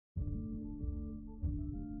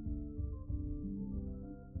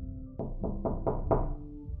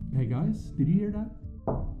Hey guys, did you hear that?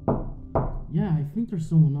 Yeah, I think there's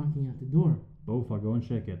someone knocking at the door. Both, I'll go and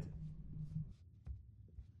check it.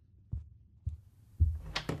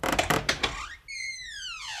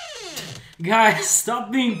 Guys,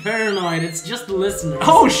 stop being paranoid. It's just listeners.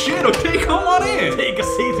 Oh shit, okay, come on in! Take a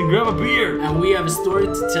seat and grab a beer! And we have a story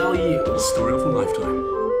to tell you. The story of a lifetime.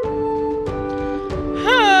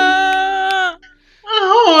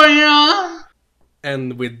 Ahoy!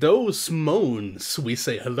 And with those moans, we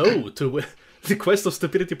say hello to the Quest of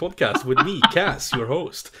Stupidity podcast with me, Cass, your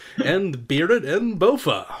host, and Bearded and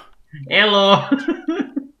Bofa. Hello!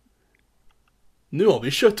 Nu har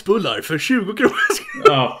vi köttbullar för 20 kronor.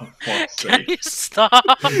 Oh, for fuck's Can sake. you stop?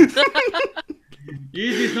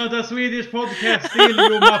 This is not a Swedish podcast still,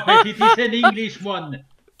 you muppet. It is an English one.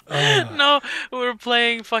 No, we were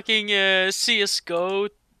playing fucking CSGO,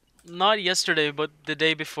 not yesterday, but the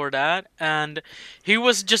day before that, and he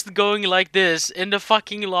was just going like this in the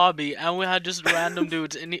fucking lobby, and we had just random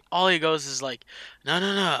dudes, and all he goes is like, no,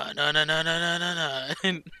 no, no, no, no, no, no, no, no, no.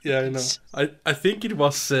 And Yeah, I know. I think it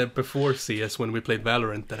was before CS when we played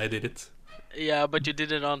Valorant that I did it. yeah, but you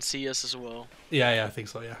did it on CS as well. Yeah, I think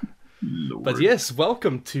so, yeah. Lord. But yes,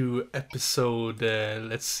 welcome to episode,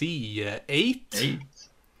 let's see, 8? 8.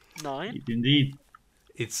 9? 8 indeed.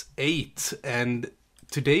 It's 8, and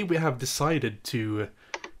today we have decided to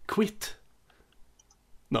quit.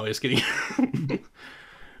 No, just kidding.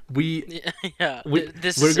 Yeah,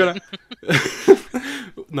 this we're is gonna. it.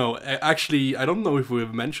 No, actually, I don't know if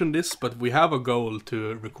we've mentioned this, but we have a goal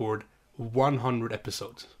to record 100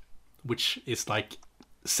 episodes, which is like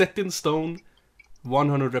set in stone,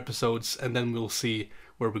 100 episodes, and then we'll see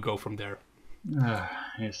where we go from there.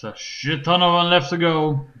 There's a shit ton of one left to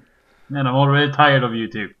go. And I'm already tired of you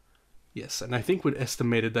two. Yes, and I think we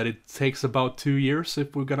estimated that it takes about 2 years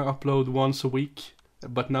if we're gonna upload once a week,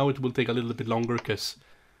 but now it will take a little bit longer because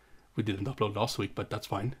we didn't upload last week, but that's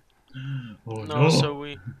fine. Oh, No,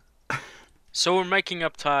 so we're making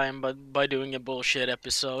up time, but by doing a bullshit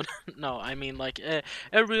episode. No, I mean like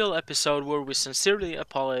a real episode where we sincerely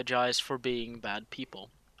apologize for being bad people.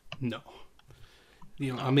 No.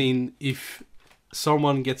 You know, I mean, if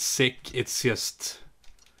someone gets sick, it's it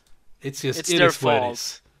their is what it fault.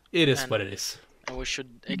 is. It is And- what it is. And we should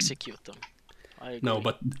execute them. I agree. No,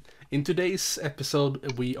 but in today's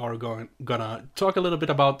episode, we are gonna talk a little bit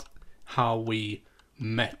about how we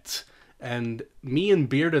met. And me and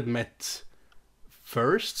Bearded met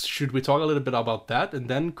first. Should we talk a little bit about that and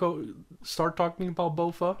then start talking about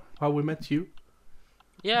Bofa, how we met you?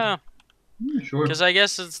 Yeah, Sure. because I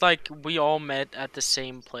guess it's like we all met at the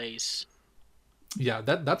same place. Yeah,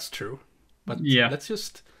 that's true. But Yeah. let's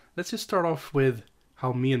just start off with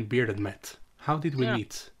how me and Bearded met. How did we Yeah.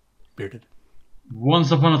 meet, Bearded?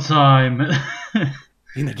 Once upon a time.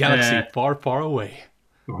 In a galaxy far, far away.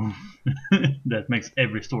 That makes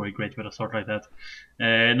every story great when I start like that.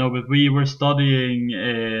 No, but we were studying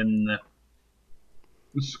in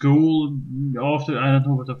school after, I don't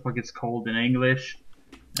know what the fuck it's called in English.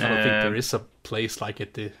 I don't think there is a place like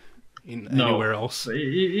it No. anywhere else.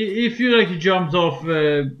 If you like jumped off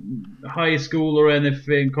high school or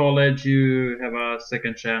anything, college, you have a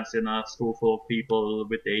second chance in a school full of people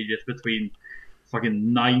with ages between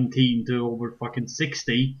fucking 19 to over fucking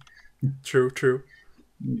 60. True.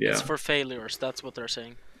 Yeah, It's for failures, that's what they're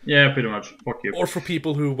saying. yeah, pretty much. Fuck you. Or for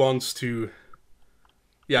people who wants to...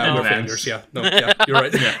 Yeah, no Advance. fingers, yeah. No, yeah, you're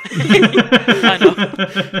right. I know.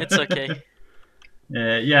 It's okay.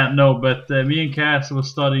 No, but me and Cass was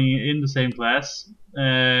studying in the same class.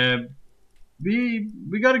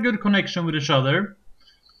 We got a good connection with each other,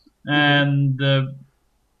 and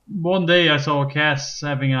one day I saw Cass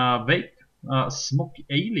having a vape, smoke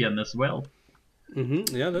alien as well.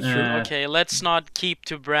 Yeah, that's true. Okay, let's not keep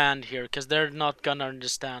to brand here, because they're not gonna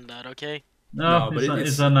understand that, okay? No, No, but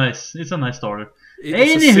it's a nice story.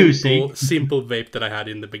 It's Anywho, a simple vape that I had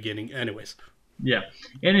in the beginning. Anyways. Yeah.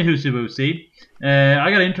 Anywho,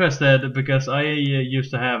 I got interested because I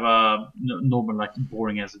used to have a normal, like,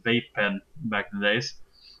 boring as vape pen back in the days.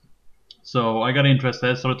 So I got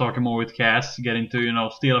interested, started talking more with Cass, getting to,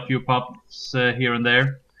 steal a few puffs here and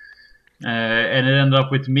there. And it ended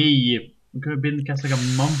up with me. It could have been Cass like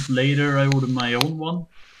a month later, I ordered my own one.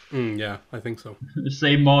 Yeah, I think so.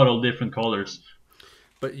 Same model, different colors.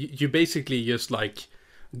 But you basically just, like,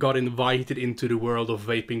 got invited into the world of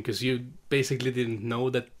vaping because you basically didn't know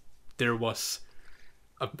that there was...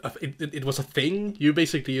 It was a thing. You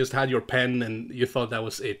basically just had your pen and you thought that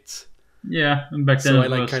was it. Yeah, and back then So I I,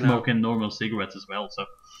 like, was kinda- smoking normal cigarettes as well, so...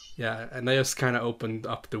 Yeah, and I just kind of opened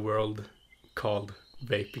up the world called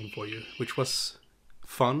vaping for you, which was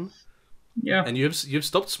fun. Yeah, And you've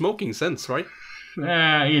stopped smoking since, right?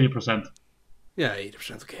 80%. Yeah,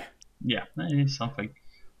 80%. Okay. Yeah, it's something.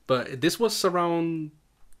 But this was around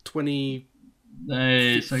 2015,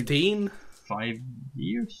 It's like 5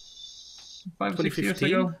 years, 5 or 6 years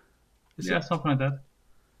 2015. ago. Is Yeah, it? something like that.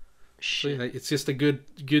 So Shit. yeah, it's just a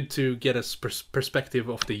good to get a perspective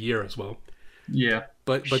of the year as well. Yeah.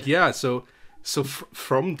 But yeah, so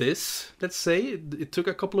from this, let's say it took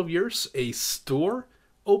a couple of years. A store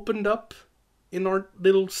opened up in our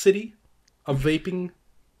little city, a vaping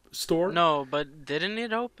store. No, but didn't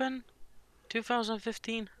it open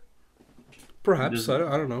 2015? Perhaps This- I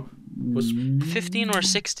don't know. Was 15 or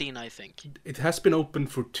 16, I think. it has been open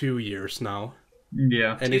for 2 years now,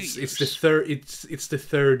 Yeah. and 2 it's the years.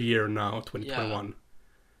 third year now, 2021.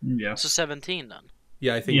 Yeah. So 17 then.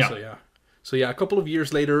 Yeah, I think Yeah. so. Yeah. So yeah, a couple of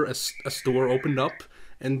years later, a store opened up,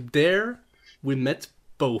 and there we met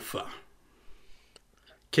Bofa.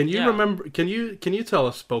 Can you Yeah. remember? Can you tell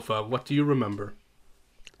us, Bofa? What do you remember?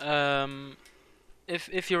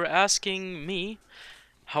 If you're asking me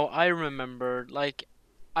how I remember, like,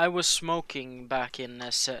 I was smoking back in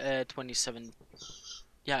 2017.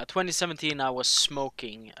 Yeah, 2017. I was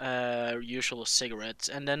smoking usual cigarettes,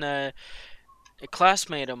 and then a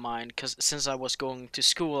classmate of mine, because since I was going to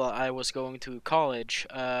school, I was going to college.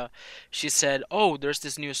 She said, "Oh, there's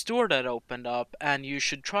this new store that opened up, and you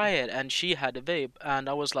should try it." And she had a vape, and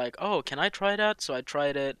I was like, "Oh, can I try that?" So I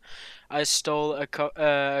tried it. I stole a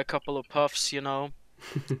couple of puffs,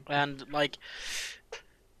 and like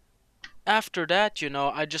after that,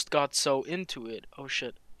 I just got so into it. Oh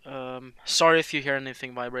shit. Sorry if you hear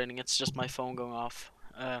anything vibrating. It's just my phone going off.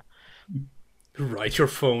 Right, your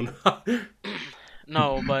phone.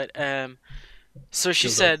 No, but so she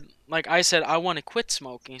Still said, like I said, I want to quit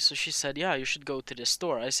smoking. So she said, yeah, you should go to this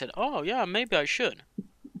store. I said, oh yeah, maybe I should.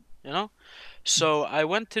 You know. So I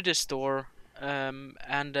went to the store, and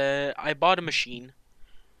I bought a machine,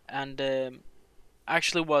 and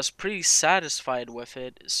actually was pretty satisfied with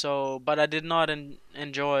it. So, but I did not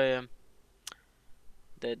enjoy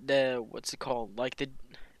the what's it called, like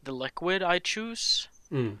the liquid I choose.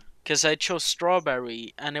 Mm. Because I chose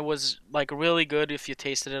strawberry, and it was like really good if you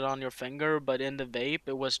tasted it on your finger, but in the vape,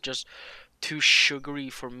 it was just too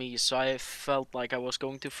sugary for me, so I felt like I was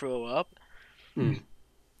going to throw up. Mm.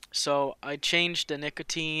 So I changed the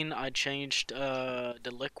nicotine, I changed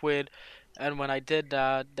the liquid, and when I did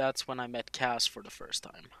that, that's when I met Cass for the first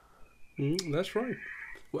time. That's right.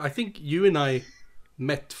 Well, I think you and I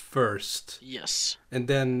met first, Yes. and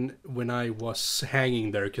then when I was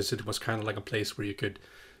hanging there, because it was kind of like a place where you could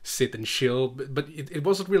sit and chill, but it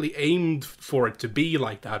wasn't really aimed for it to be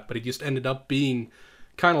like that, but it just ended up being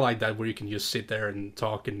kind of like that, where you can just sit there and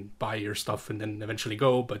talk and buy your stuff and then eventually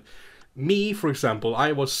go. But me, for example,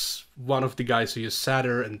 I was one of the guys who just sat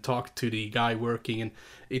there and talked to the guy working, and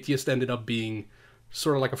it just ended up being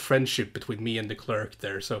sort of like a friendship between me and the clerk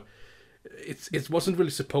there. So it wasn't really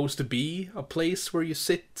supposed to be a place where you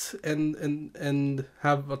sit and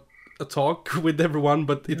have a talk with everyone,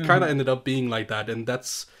 but it kind of ended up being like that, and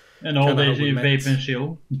that's And all kinda days how we you met. vape and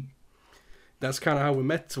chill. That's kind of how we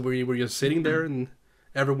met. Where you were just sitting there, and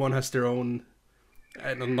everyone has their own,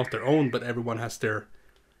 not their own, but everyone has their,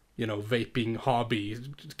 vaping hobby,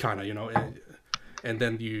 kind of, and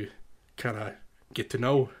then you kind of get to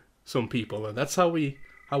know some people, and that's how we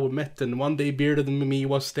met. And one day, Bearded and me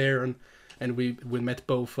was there, and we met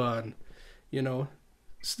Bofa, and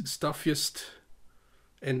stuff just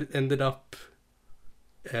ended up.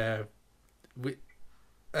 We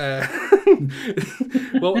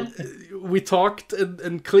well, we talked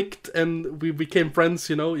and clicked, and we became friends.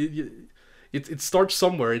 It starts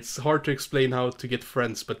somewhere. It's hard to explain how to get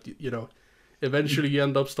friends, but eventually you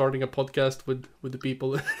end up starting a podcast with the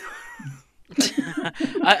people.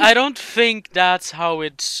 I don't think that's how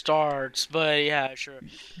it starts, but yeah, sure.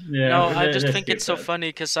 Yeah. No, I just let's think skip it's so that. funny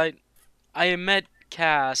because I met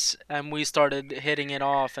Cass and we started hitting it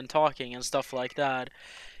off and talking and stuff like that,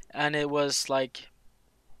 and it was like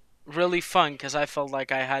really fun because I felt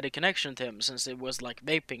like I had a connection to him since it was like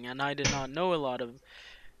vaping, and I did not know a lot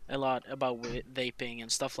about vaping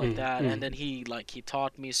and stuff like that. And then he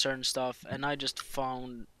taught me certain stuff, and I just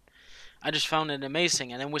found it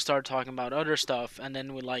amazing. And then we started talking about other stuff, and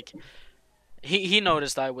then we he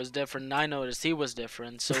noticed I was different, and I noticed he was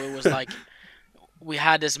different. So it was like we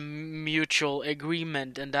had this mutual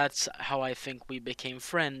agreement, and that's how I think we became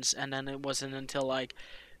friends. And then it wasn't until like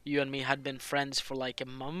you and me had been friends for like a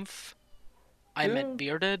month, I Yeah. met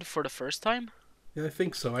Bearded for the first time. Yeah, I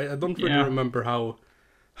think so. I don't really Yeah. remember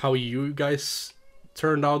how you guys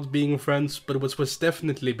turned out being friends, but it was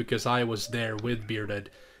definitely because I was there with Bearded,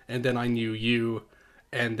 and then I knew you,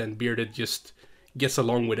 and then Bearded just gets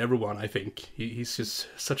along with everyone. I think he's just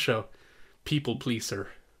such a people pleaser,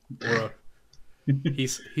 or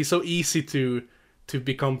he's so easy to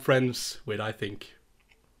become friends with. I think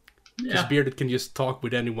because Yeah. Bearded can just talk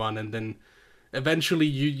with anyone, and then eventually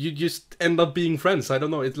you just end up being friends. I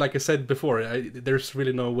don't know. It's like I said before. There's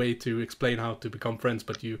really no way to explain how to become friends,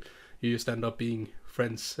 but you just end up being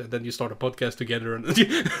friends, and then you start a podcast together. And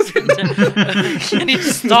Can you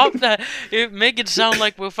stop that? Make it sound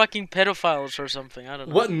like we're fucking pedophiles or something. I don't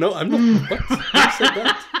know. what? No, I'm not. What? Who said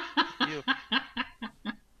that? You.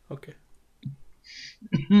 Okay.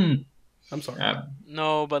 I'm sorry.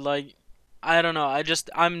 No, but like, I don't know.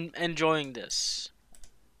 I'm enjoying this.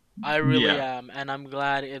 I really Yeah. am, and I'm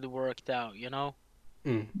glad it worked out. You know.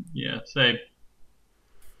 Yeah, same.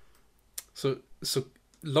 So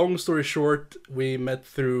long story short, we met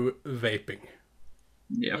through vaping,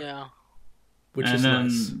 Yeah. Yeah. which And is then,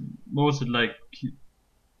 nice. what was it, like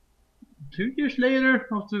 2 years later,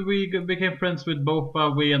 after we became friends with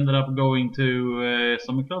Bofa, we ended up going to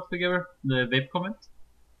summer class together, the vape comment.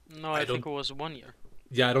 No, I I think it don't- was 1 year.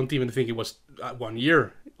 Yeah, I don't even think it was 1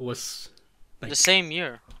 year. It was The same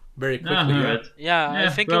year. very quickly. Yeah. Right. Yeah, I Yeah,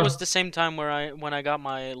 think it well. was the same time when I got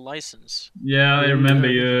my license. Yeah, I remember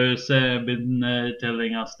Yeah. you been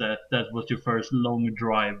telling us that was your first long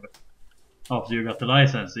drive after you got the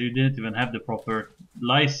license. You didn't even have the proper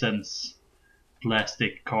license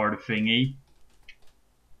plastic card thingy.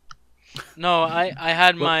 No, I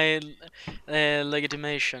had Well- my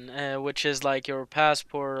legitimation, which is like your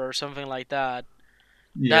passport or something like that.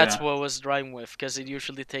 Yeah. That's what I was driving with, because it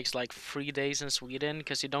usually takes like 3 days in Sweden,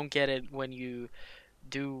 because you don't get it when you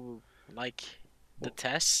do like the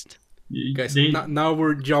test. Guys, They- now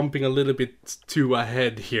we're jumping a little bit too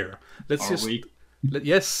ahead here. Let's Are just we?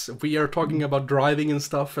 yes, we are talking about driving and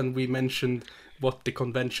stuff, and we mentioned what the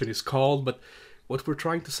convention is called, but what we're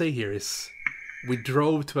trying to say here is we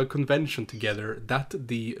drove to a convention together that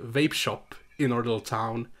the vape shop in our little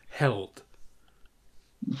town held.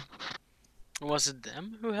 Was it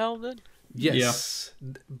them who held it? Yes,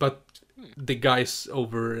 but the guys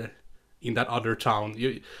over in that other town,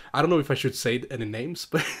 I don't know if I should say any names,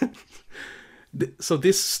 but so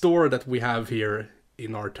this store that we have here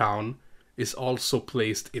in our town is also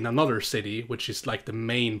placed in another city, which is like the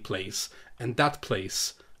main place, and that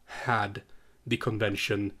place had the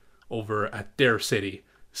convention over at their city.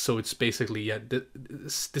 So it's basically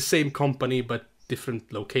the same company but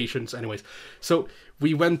different locations. Anyways, so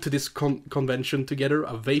we went to this convention together,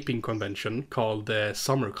 a vaping convention called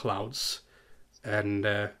Summer Clouds,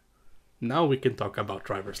 and now we can talk about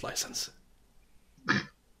driver's license.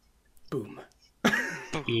 Boom.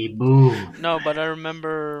 Boom. No, but I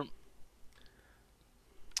remember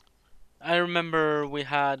we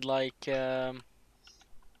had like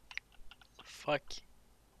fuck.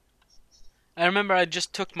 I remember I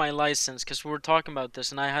just took my license because we were talking about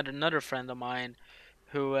this, and I had another friend of mine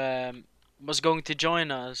who was going to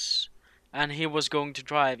join us, and he was going to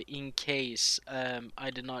drive in case I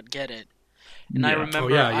did not get it. And I Yeah.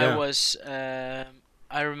 remember yeah.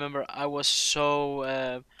 I remember I was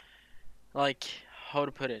so like, how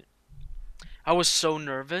to put it? I was so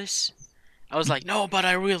nervous. I was like, no, but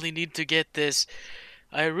I really need to get this.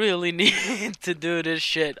 I really need to do this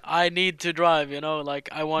shit. I need to drive, you know? Like,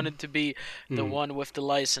 I wanted to be the one with the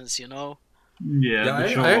license, you know? Yeah, Yeah, the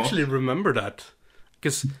show I off. actually remember that.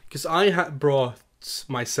 Because I had brought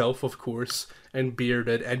myself, of course, and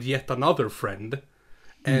Bearded, and yet another friend.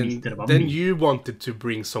 And Mr. then Bumby. you wanted to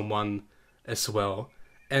bring someone as well.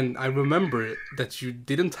 And I remember that you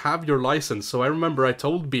didn't have your license. So I remember I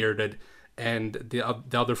told Bearded and the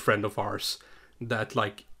other friend of ours that,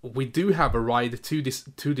 like, we do have a ride to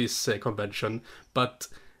this convention, but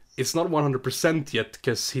it's not 100% yet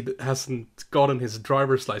because he hasn't gotten his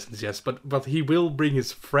driver's license yet. But he will bring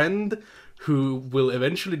his friend who will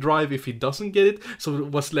eventually drive if he doesn't get it. So it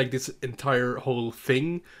was like this entire whole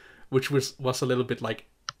thing, which was a little bit like,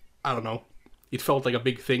 I don't know. It felt like a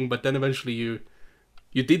big thing, but then eventually you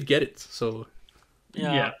did get it. So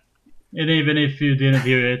Yeah. And even if you didn't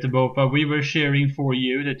hear it, Bofa, we were cheering for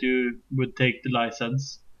you that you would take the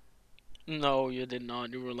license. No, you did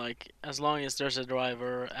not. You were like, as long as there's a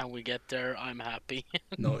driver and we get there, I'm happy.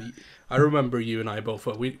 no, I remember you and I both.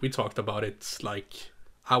 We talked about it. Like,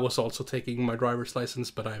 I was also taking my driver's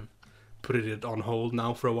license, but I've put it on hold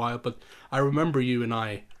now for a while. But I remember you and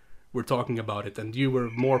I were talking about it, and you were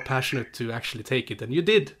more passionate to actually take it, and you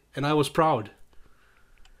did, and I was proud,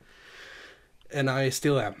 and I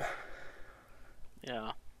still am.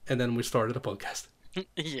 Yeah. And then we started a podcast.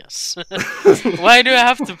 Yes. Why do I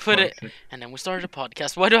have to put it? Classic. And then we started a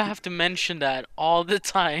podcast. Why do I have to mention that all the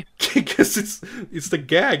time? Because it's the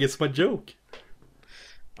gag. It's my joke.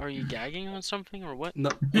 Are you gagging on something or what? No,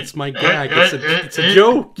 it's my gag. It's a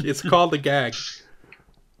joke. It's called a gag.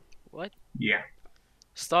 What? Yeah.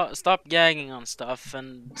 Stop gagging on stuff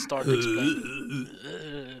and start explaining.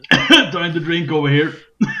 Time to drink over here.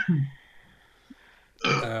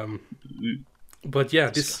 But yeah,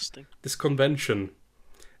 Disgusting. this convention,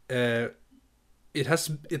 it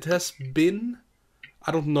has been,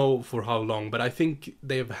 I don't know for how long, but I think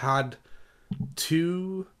they've had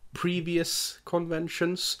 2 previous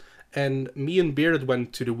conventions, and me and Bearded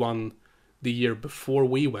went to the one the year before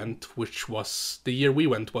we went, which was the year we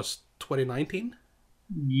went was 2019.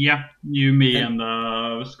 Yeah, you, me, and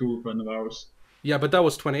a school friend of ours. Yeah, but that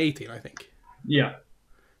was 2018, I think. Yeah.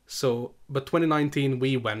 So, but 2019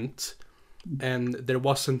 we went, and there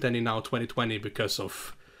wasn't any now 2020 because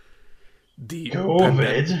of the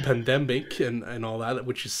COVID. pandemic and all that,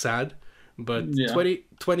 which is sad. But Yeah.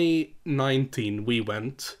 2019 we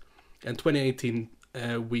went, and 2018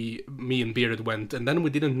 me and Bearded went, and then we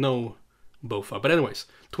didn't know Bofa. But anyways,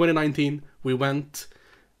 2019 we went.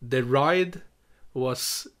 The ride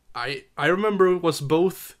was I remember it was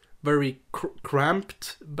both very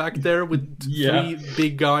cramped back there with 3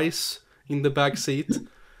 big guys in the back seat,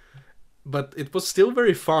 but it was still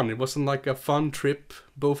very fun. It wasn't like a fun trip.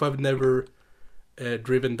 Both have never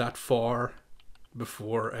driven that far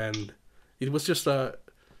before, and it was just a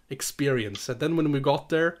experience. And then when we got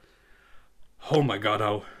there, oh my god,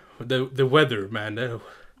 how the weather, man,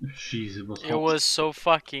 Jeez, it was hot. It was so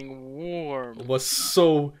fucking warm. it was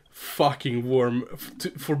so fucking warm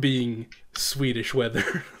for being Swedish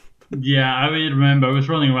weather. Yeah, I really remember I was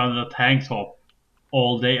running around in a tank top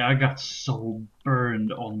all day. I got so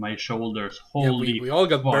burned on my shoulders. Holy we all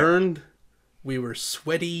got fuck. burned. We were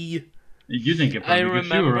sweaty. You didn't get I burned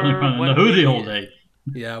because you were running remember around in when a hoodie we- all day.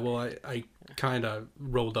 Yeah, well, I kind of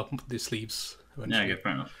rolled up the sleeves Yeah, eventually. okay,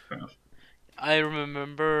 fair enough, fair enough. I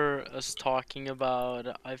remember us talking about,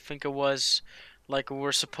 I think it was like we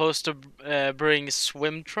were supposed to bring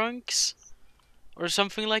swim trunks or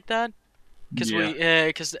something like that. Yeah.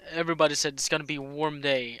 Because everybody said it's gonna be a warm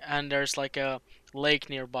day and there's like a lake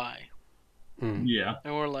nearby, Yeah.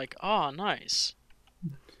 and we're like, oh, nice.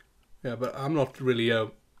 Yeah, but I'm not really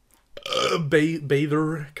a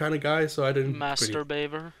bather kind of guy, so I didn't. Master Really,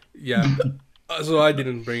 Baver. yeah, so I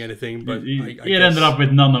didn't bring anything. But It I guess, ended up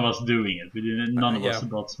with none of us doing it. We didn't. None of us yeah.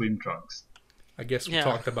 brought swim trunks. I guess we Yeah.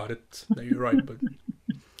 talked about it. No, you're right, but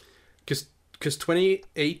because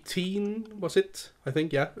 2018 was it? I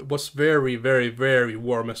think it was very very very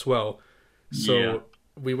warm as well. So Yeah.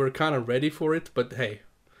 we were kind of ready for it. But hey,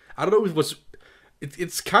 I don't know if it was.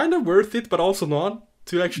 It's kind of worth it, but also not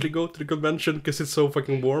to actually go to the convention because it's so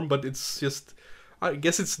fucking warm. But it's just, I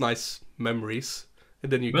guess it's nice memories,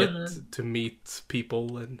 and then you Well, get to meet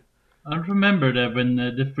people and. I remember that when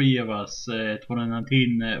the 3 of us,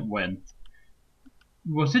 2019, went.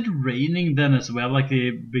 Was it raining then as well? Like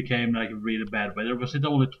it became like really bad weather. Was it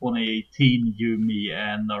only 2018? You, me,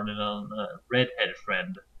 and our little redhead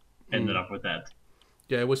friend ended up with that,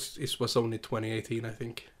 Yeah, it was only 2018, I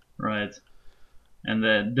think. right? And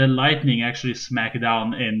the lightning actually smacked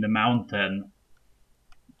down in the mountain,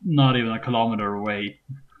 not even a kilometer away.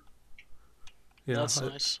 Yeah, That's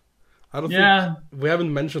nice. I don't Yeah. think we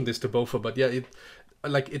haven't mentioned this to Bofa, but yeah,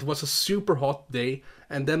 it was a super hot day,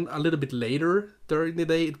 and then a little bit later during the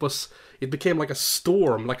day, it became like a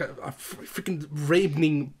storm, like a freaking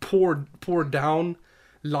raining pour down,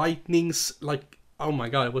 lightnings, like oh my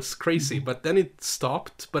god, it was crazy. But then it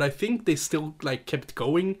stopped, but I think they still like kept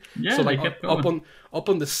going. Yeah, so they like kept up going. up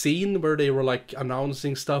on the scene where they were like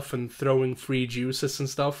announcing stuff and throwing free juices and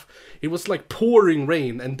stuff, it was like pouring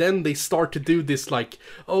rain, and then they start to do this like,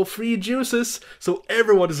 oh, free juices, so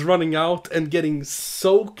everyone is running out and getting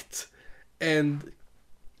soaked and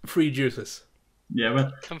free juices. Yeah,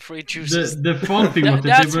 but Some free juices. the fun thing was that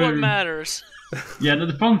That's they were. what matters. Yeah,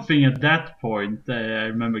 the fun thing at that point, I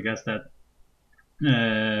remember, guys, that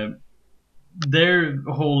their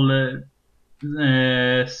whole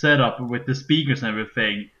setup with the speakers and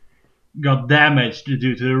everything got damaged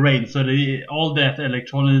due to the rain. So all that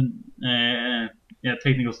electronic,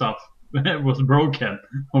 technical stuff was broken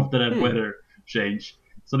after that weather change.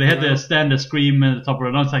 So they had to stand and scream at the top of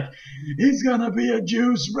the lungs like, "It's gonna be a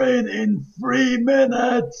juice rain in 3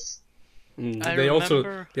 minutes." I They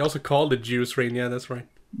remember- also called it juice rain. Yeah, that's right.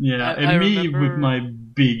 Yeah, I and me remember- with my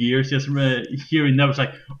big ears just hearing that was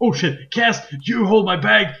like, "Oh shit, Cass, you hold my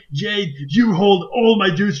bag, Jade, you hold all my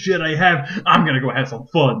juice shit I have. I'm gonna go have some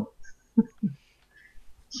fun."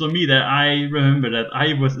 So me that I remember that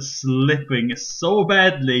I was slipping so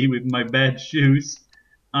badly with my bad shoes,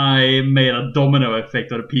 I made a domino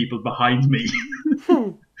effect on the people behind me.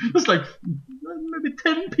 It was like maybe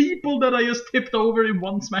 10 people that I just tipped over in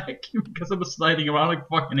one smack because I was sliding around like a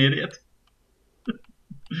fucking idiot.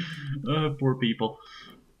 Poor people.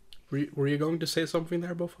 Were you going to say something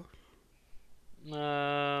there, Bofa?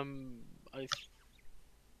 I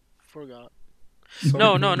forgot. Sorry.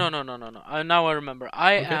 No. Now I remember.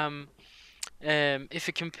 I Okay. am. If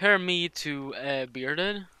you compare me to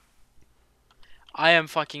Bearded, I am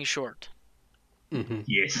fucking short. Mm-hmm.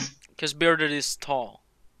 Yes. Because Bearded is tall.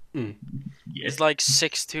 Mm. Yes. He's like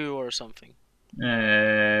 6'2" or something.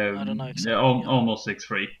 I don't know exactly, Almost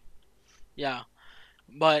 6'3". Yeah,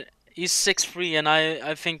 but he's 6'3", and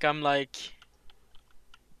I think I'm like,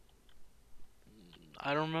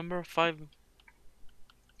 I don't remember, 5'4",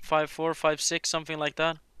 5'6", something like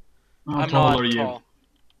that. How I'm tall not are you? tall.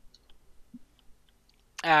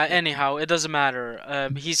 Anyhow, it doesn't matter.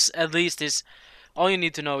 He's at least his. All you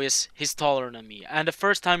need to know is he's taller than me. And the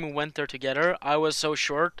first time we went there together, I was so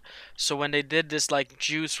short. So when they did this like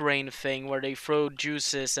juice rain thing where they throw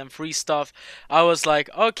juices and free stuff, I was like,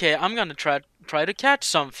 okay, I'm gonna try to catch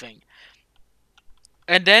something.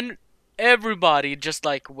 And then everybody just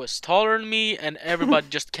like was taller than me, and everybody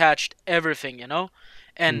just catched everything, you know.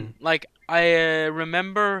 And Mm. like I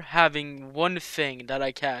remember having one thing that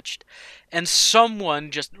I catched, and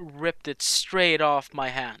someone just ripped it straight off my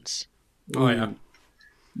hands. Oh yeah. Ooh.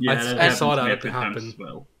 Yeah, that I And saw happened to me a that few times happen. as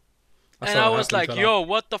well. I And saw I that was happen to like, a lot. "Yo,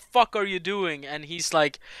 what the fuck are you doing?" And he's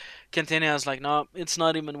like, continuing. I was like, "No, it's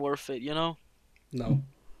not even worth it," you know. No.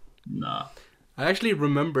 Nah. I actually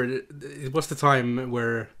remember it was the time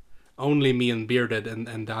where only me and Bearded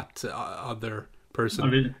and that other A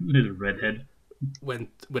person little redhead. went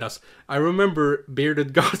with us. I remember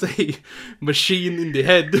Bearded got a machine in the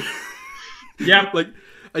head, Yep. like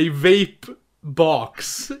a vape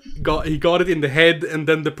box. He got it in the head, and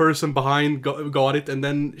then the person behind got it, and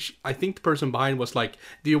then I think the person behind was like,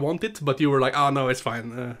 "Do you want it?" But you were like, "Oh no, it's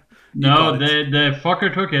fine. You No, got it." the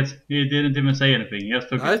fucker took it. He didn't even say anything. He just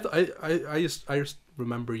took it. I just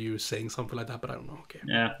remember you saying something like that, but I don't know. Okay.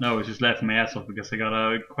 Yeah, no, it just laughing my ass off because I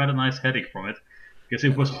got quite a nice headache from it. Because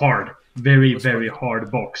it was hard. Very, was very funny.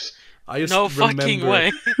 hard box. I just No fucking remember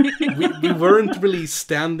way. we weren't really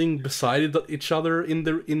standing beside each other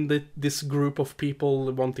in this group of people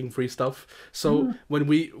wanting free stuff. So when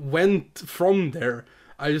we went from there,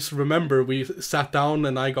 I just remember we sat down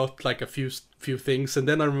and I got like a few things, and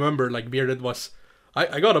then I remember like Bearded was,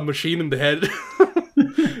 I got a machine in the head.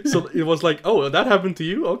 So it was like, oh, that happened to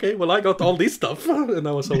you? Okay, well I got all this stuff, and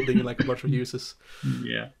I was holding like a bunch of uses.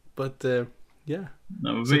 Yeah. But yeah,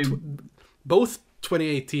 No, so we, both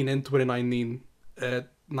 2018 and 2019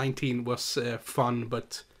 19 was fun,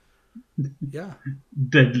 but yeah,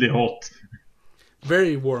 deadly hot.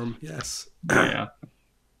 very warm. Yes. Yeah.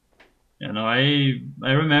 You know, I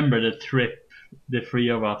remember the trip the three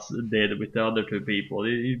of us did with the other two people.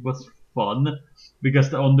 It was fun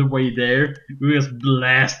because on the way there we was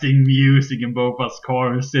blasting music in both us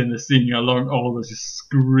cars and singing along, all of us just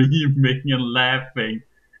screaming and laughing.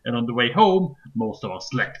 And on the way home, most of us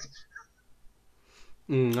slept.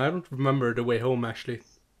 I don't remember the way home actually.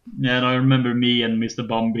 Yeah, and I remember me and Mr.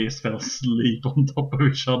 Bumbies fell asleep on top of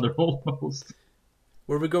each other almost.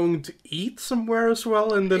 Were we going to eat somewhere as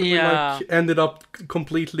well, and then we Yeah. like ended up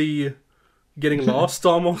completely getting lost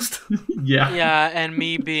almost? Yeah. Yeah, and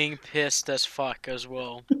me being pissed as fuck as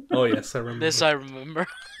well. Oh yes, I remember. This I remember.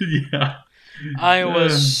 Yeah. I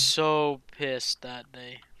was Uh, so pissed that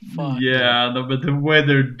day. Fuck. Yeah, no, but the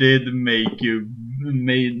weather did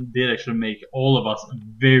did actually make all of us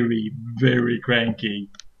very, very cranky.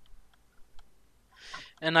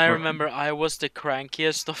 And I Or- remember I was the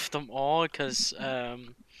crankiest of them all because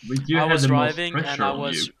But you I had was the most driving pressure and I on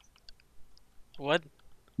was. you. What?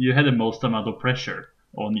 You had the most amount of pressure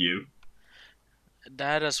on you.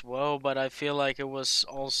 That as well, but I feel like it was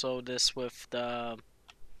also this with the.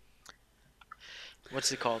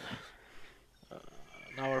 What's it called?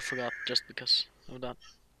 Now I forgot just because of that.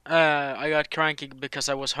 I got cranky because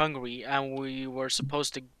I was hungry and we were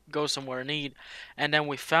supposed to go somewhere and eat, and then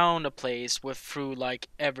we found a place with through like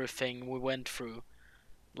everything we went through,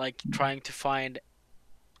 like trying to find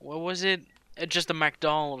what was it? Just a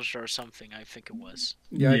McDonald's or something, I think it was.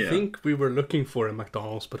 Yeah, I Yeah. think we were looking for a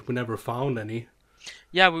McDonald's, but we never found any.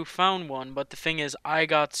 Yeah, we found one, but the thing is, I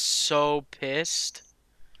got so pissed.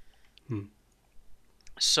 Hmm.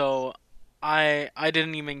 So I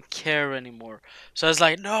didn't even care anymore. So I was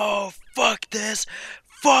like, no, fuck this,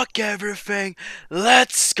 fuck everything,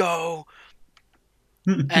 let's go.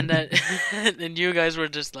 And then and you guys were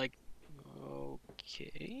just like,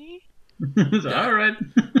 okay. So, Yeah. all right.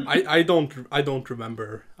 I don't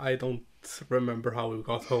remember. I don't remember how we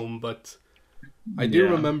got home, but I do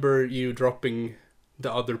Yeah. remember you dropping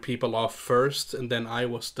the other people off first, and then I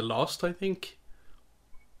was the last, I think.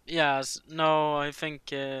 No, I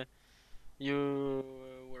think you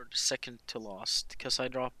were the second to last because I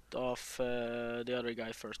dropped off the other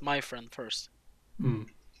guy first, my friend first. Hmm.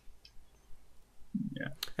 Yeah.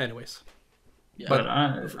 Anyways. Yeah. But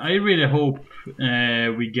I really hope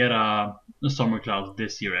we get a summer class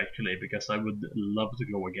this year actually, because I would love to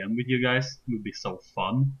go again with you guys. It would be so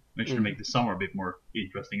fun. Actually, make the summer a bit more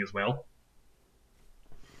interesting as well.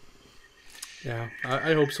 Yeah,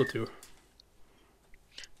 I hope so too.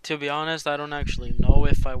 To be honest, I don't actually know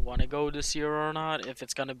if I want to go this year or not. If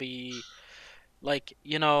it's gonna be like,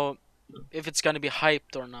 if it's gonna be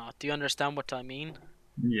hyped or not. Do you understand what I mean?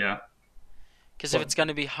 Yeah. Because if it's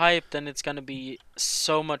gonna be hyped, then it's gonna be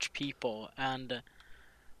so much people, and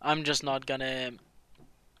I'm just not gonna.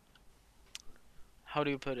 How do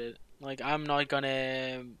you put it? Like, I'm not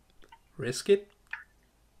gonna. Risk it?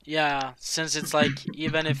 Yeah, since it's like,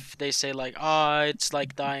 even if they say like, it's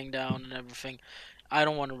like dying down and everything, I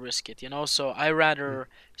don't want to risk it, So I rather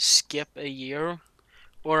skip a year,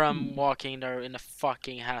 or I'm walking there in a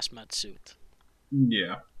fucking hazmat suit.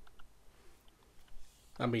 Yeah.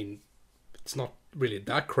 I mean, it's not really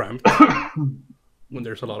that cramped when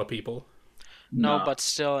there's a lot of people. No, Nah. but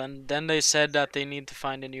still, and then they said that they need to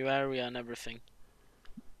find a new area and everything.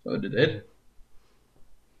 So did it.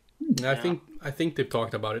 I Yeah. think they've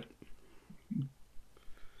talked about it.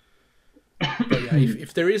 But yeah,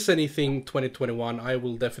 if there is anything 2021, I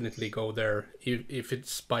will definitely go there. If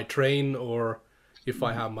it's by train or if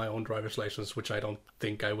I have my own driver's license, which I don't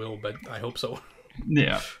think I will, but I hope so.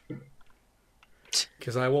 Yeah.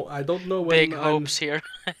 Because I don't know when Big hopes here.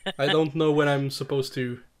 I don't know when I'm supposed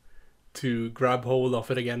to grab hold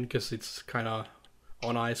of it again, because it's kind of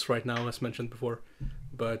on ice right now, as mentioned before.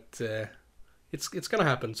 But it's gonna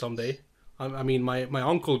happen someday. I mean, my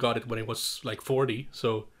uncle got it when he was like 40,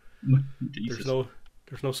 so Jesus.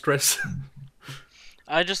 there's no stress.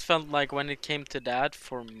 I just felt like when it came to that,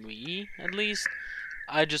 for me at least,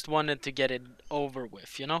 I just wanted to get it over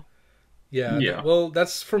with, Yeah, Yeah. well,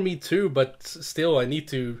 that's for me too. But still, I need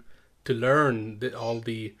to learn all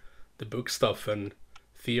the book stuff and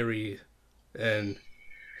theory and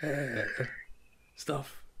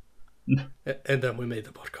stuff. And then we made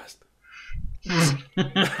the podcast.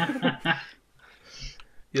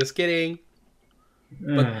 Just kidding.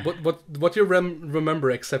 But what you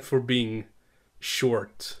remember except for being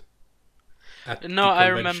short at No, the I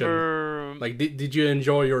convention? remember. Like, did you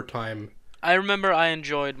enjoy your time? I remember I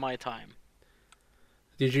enjoyed my time.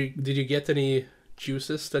 Did you get any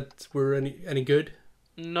juices that were any good?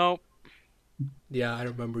 Nope, Yeah, I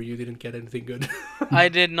remember you didn't get anything good. I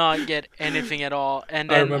did not get anything at all.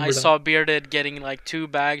 And I then I remember that. saw Bearded getting like 2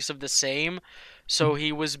 bags of the same, so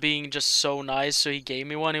he was being just so nice. So he gave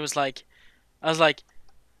me one. He was like, I was like,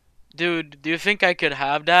 dude, do you think I could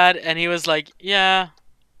have that? And he was like, yeah,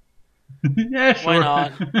 Yeah, sure. why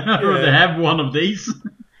not? I'd rather have one of these.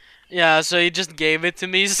 Yeah. So he just gave it to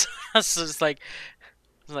me. So it's like,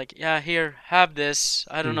 yeah, here, have this.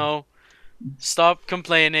 I don't know. Stop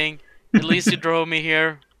complaining. At least you drove me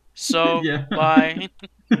here. So, Yeah. bye.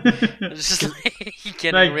 It's just like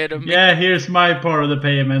getting Like, rid of me. yeah, here's my part of the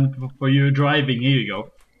payment for you driving. Here you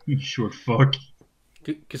go. You short fuck.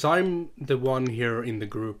 Because I'm the one here in the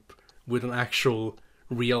group with an actual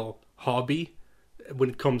real hobby when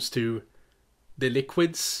it comes to the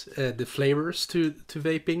liquids, the flavors to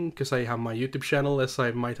vaping, because I have my YouTube channel, as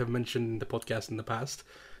I might have mentioned in the podcast in the past.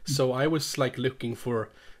 So I was like looking for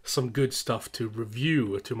some good stuff to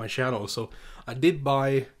review to my channel. So I did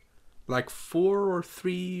buy like 4 or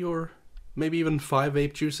 3 or maybe even 5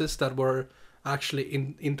 vape juices that were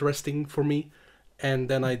actually interesting for me. And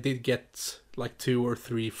then I did get like 2 or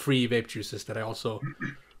 3 free vape juices that I also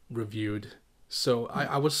reviewed. So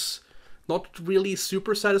I was not really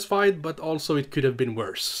super satisfied, but also it could have been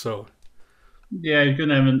worse. So Yeah, you couldn't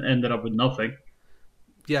have ended up with nothing.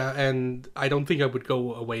 yeah, and I don't think I would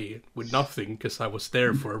go away with nothing because I was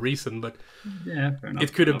there for a reason, but Yeah, fair enough.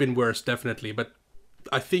 it could have been worse, definitely. But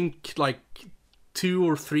I think like 2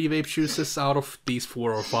 or 3 vape juices out of these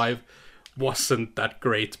 4 or 5 wasn't that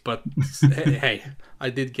great, but hey, I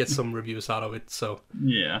did get some reviews out of it, so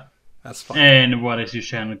Yeah. that's fine. And what is your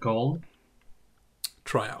channel called?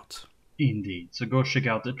 Try out. Indeed. So go check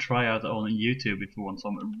out the tryout on YouTube if you want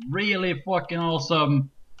some really fucking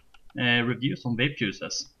awesome reviews on vape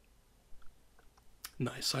juices.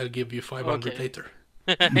 Nice. I'll give you 500 Okay. later.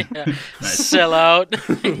 Yeah. Sell out.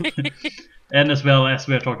 And as well as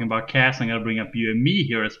we're talking about cast, I'm gonna bring up you and me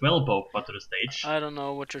here as well, both to the stage. I don't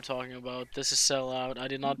know what you're talking about. This is sell out. I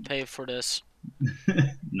did not pay for this.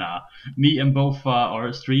 Nah, me and Bofa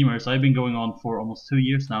are streamers. I've been going on for almost 2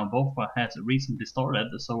 years now. Bofa has recently started,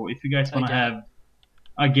 so if you guys wanna Again. have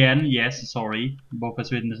again, yes, sorry, Bofa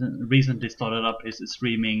has recently started up his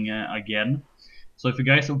streaming again. So if you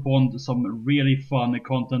guys want some really fun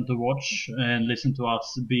content to watch and listen to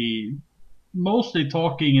us be mostly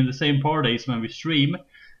talking in the same parties when we stream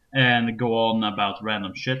and go on about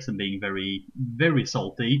random shits and being very, very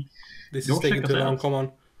salty, This Go is taking check too us long. out. Come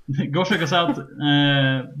on. go check us out.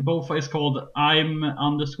 Bofa is called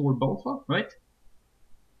I'm_Bofa, right?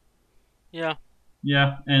 Yeah.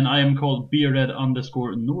 Yeah, and I am called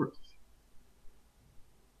Bearded_North.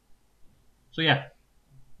 So yeah,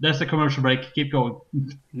 that's the commercial break. Keep going.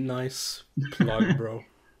 Nice plug, bro.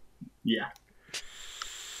 Yeah.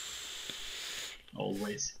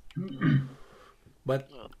 Always. But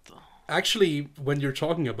What the- actually, when you're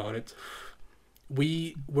talking about it,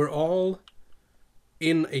 we were all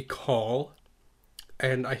in a call,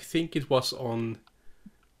 and I think it was on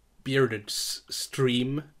Bearded's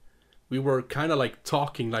stream. We were kind of like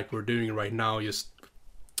talking like we're doing right now, just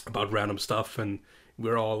about random stuff, and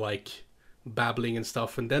we're all like babbling and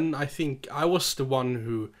stuff. And then I think I was the one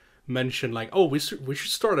who mentioned like, oh, we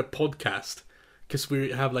should start a podcast because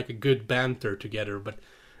we have like a good banter together. But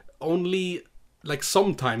only like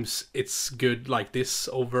sometimes it's good like this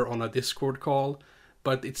over on a Discord call,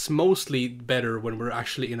 but it's mostly better when we're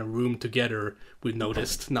actually in a room together. We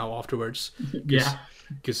noticed now afterwards. Yeah.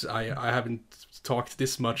 Because I haven't talked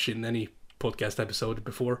this much in any podcast episode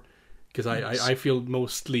before. Because I feel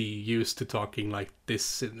mostly used to talking like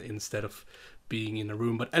this instead of being in a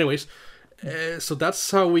room. But anyways, so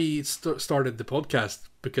that's how we started the podcast,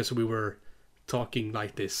 because we were talking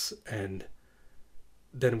like this, and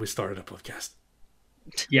then we started a podcast.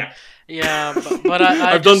 Yeah. Yeah, but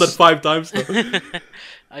I I've done that just- 5 times now.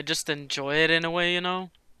 I just enjoy it in a way, you know.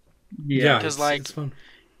 Yeah. 'cause, it's, like, it's fun.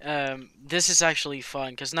 This is actually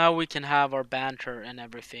fun because now we can have our banter and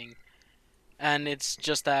everything, and it's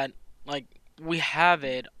just that like we have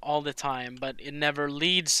it all the time, but it never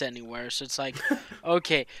leads anywhere. So it's like,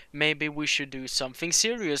 okay, maybe we should do something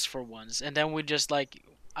serious for once, and then we just like.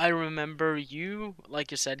 I remember you, like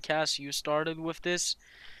you said, Cass, you started with this.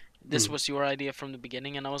 This was your idea from the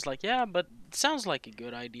beginning, and I was like, yeah, but it sounds like a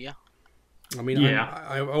good idea. I mean, Yeah.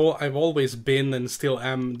 I've always been and still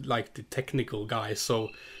am like the technical guy, so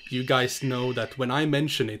you guys know that when I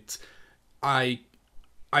mention it, I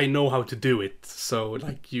know how to do it. So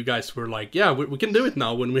like you guys were like, yeah, we can do it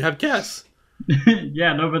now when we have Cass.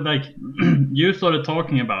 Yeah, no, but like you started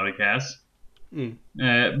talking about it, Cass.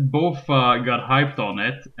 Both got hyped on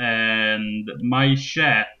it, and my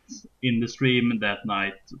chat in the stream that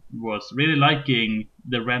night was really liking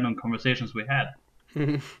the random conversations we had.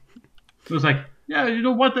 It was like, yeah, you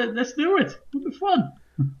know what? Let's do it. It'll be fun.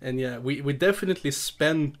 And yeah, we definitely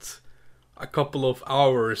spent a couple of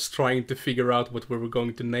hours trying to figure out what we were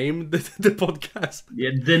going to name the podcast.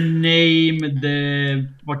 Yeah, the name, the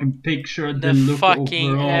fucking picture, the The look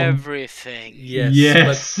fucking overall. everything. Yes.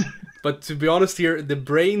 Yes. But to be honest here, the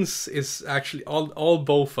brains is actually all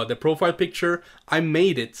Bofa. The profile picture, I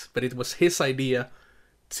made it, but it was his idea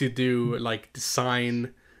to do like the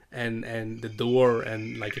sign and the door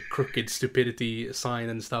and like a crooked stupidity sign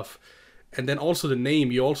and stuff. And then also the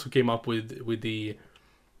name you also came up with the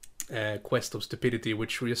Quest of Stupidity,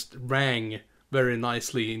 which just rang very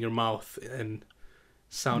nicely in your mouth and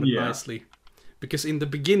sounded Yeah. nicely. Because in the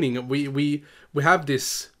beginning we have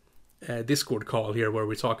this Discord call here where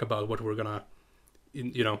we talk about what we're gonna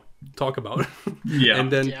talk about. Yeah.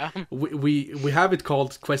 And then Yeah. we have it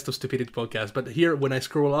called Quest of Stupidity podcast, but here when I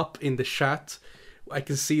scroll up in the chat, I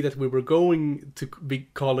can see that we were going to be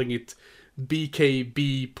calling it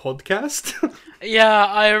BKB podcast. Yeah,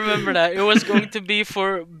 I remember that. It was going to be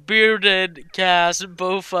for Bearded Cast,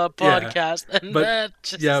 Bofa Yeah, podcast, and but that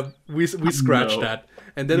just... yeah, we scratched No. that,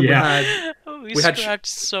 and then Yeah. we we had scratched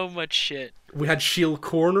so much shit. we had Shill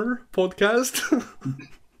Corner podcast,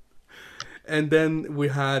 and then we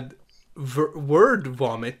had Word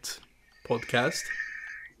Vomit podcast,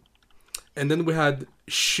 and then we had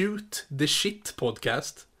Shoot the Shit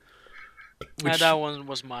podcast. Yeah, that one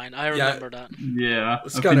was mine. I remember that. Yeah.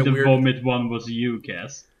 It's I kinda think the weird. vomit one was you,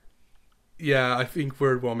 Cass. Yeah, I think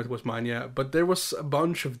Word Vomit was mine, yeah. But there was a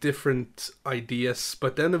bunch of different ideas.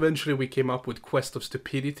 But then eventually we came up with Quest of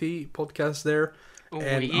Stupidity podcast there.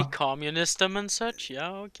 And, We communism and such. Yeah,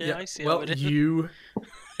 okay, I see well, how it is. you...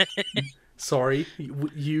 Sorry,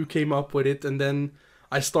 you came up with it. And then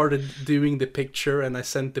I started doing the picture, and I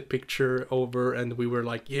sent the picture over, and we were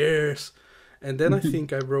like, yes. And then I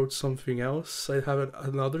think I wrote something else. I have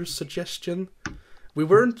another suggestion. We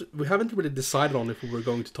haven't really decided on if we were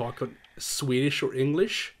going to talk on Swedish or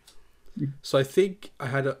English. So I think I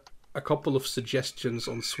had a couple of suggestions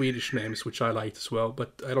on Swedish names, which I liked as well,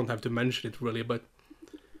 but I don't have to mention it really. But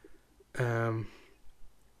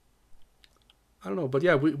I don't know. But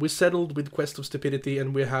yeah, we settled with Quest of Stupidity,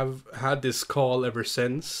 and we have had this call ever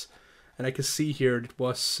since. And I can see here it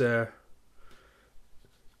was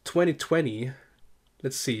 2020.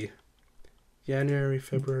 Let's see. January,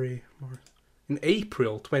 February, March. In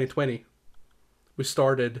April 2020, we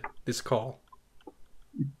started this call.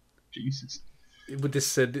 Jesus. With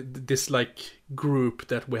this like group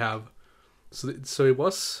that we have. So it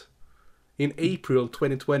was in April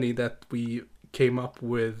 2020 that we came up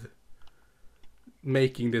with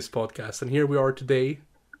making this podcast, and here we are today.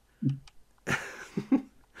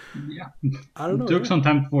 Yeah. I don't know. It took some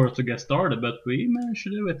time for us to get started, but we managed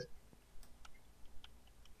to do it.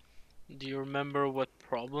 Do you remember what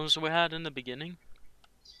problems we had in the beginning?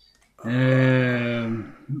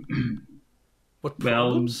 What well,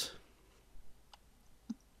 problems?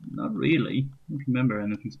 Not really. I don't remember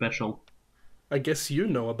anything special. I guess you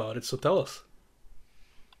know about it, so tell us.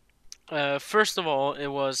 First of all, it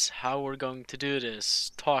was how we're going to do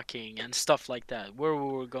this, talking and stuff like that, where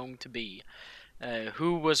we were going to be,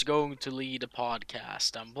 who was going to lead a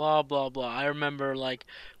podcast, and blah blah blah. I remember like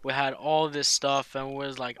we had all this stuff, and we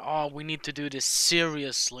was like, oh, we need to do this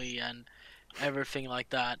seriously and everything like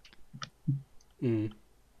that. Mm.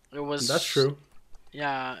 It was. That's true.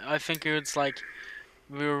 Yeah, I think it's like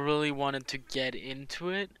we really wanted to get into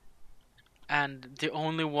it, and the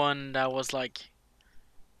only one that was like,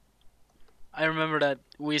 I remember that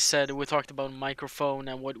we talked about microphone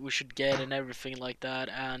and what we should get and everything like that,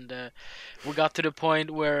 and we got to the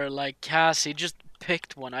point where like Cassie just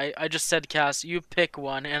picked one. I just said, Cass, you pick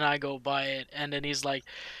one and I go buy it, and then he's like,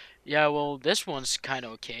 yeah, well, this one's kind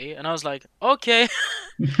of okay, and I was like, okay,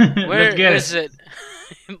 where is it?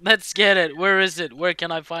 Let's get it. Where is it? Where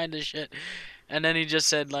can I find this shit? And then he just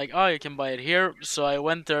said like, oh, you can buy it here. So I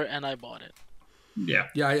went there and I bought it. Yeah.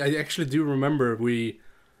 Yeah, I actually do remember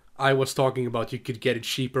I was talking about you could get it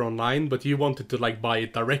cheaper online, but you wanted to like buy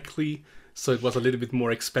it directly, so it was a little bit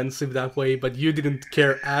more expensive that way, but you didn't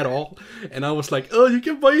care at all. And I was like, oh, you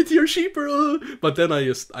can buy it here cheaper. But then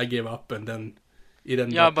I gave up, and then it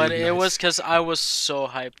ended up but being it nice. was because I was so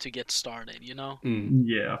hyped to get started, you know?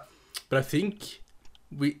 Yeah. But I think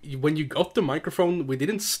when you got the microphone, we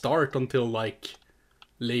didn't start until like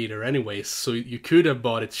later anyways, so you could have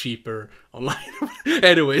bought it cheaper online.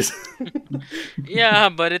 Anyways. Yeah,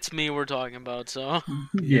 but it's me we're talking about, so.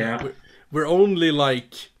 Yeah. We're only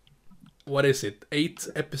like, what is it, 8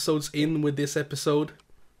 episodes in with this episode,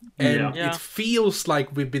 and Yeah. it feels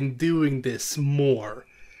like we've been doing this more.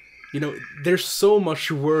 You know, there's so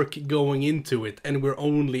much work going into it, and we're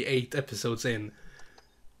only 8 episodes in.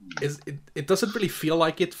 It doesn't really feel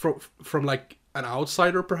like it from like an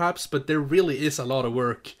outsider perhaps, but there really is a lot of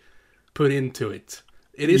work put into it.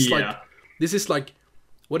 It is like, this is like,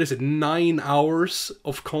 what is it, 9 hours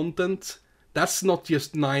of content? That's not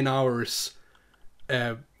just 9 hours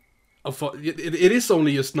it is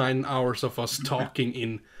only just 9 hours of us talking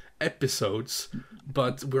in episodes,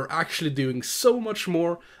 but we're actually doing so much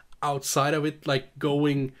more outside of it, like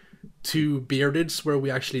going to Bearded's where we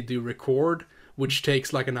actually do record, which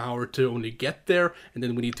takes like an hour to only get there, and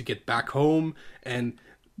then we need to get back home, and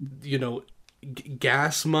you know,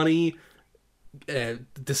 gas money,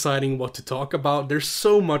 deciding what to talk about. There's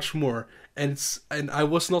so much more, and I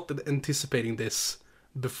was not anticipating this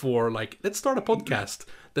before, like, let's start a podcast,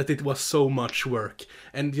 that it was so much work.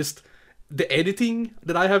 And just the editing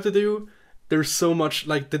that I have to do, there's so much,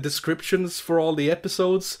 like the descriptions for all the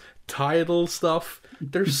episodes, title stuff,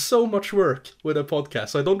 there's so much work with a podcast.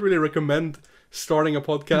 So I don't really recommend starting a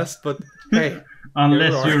podcast, but hey,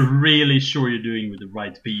 unless you're really sure you're doing with the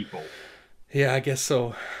right people. Yeah, I guess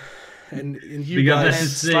so. And you Because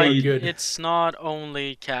guys it's are good. It's not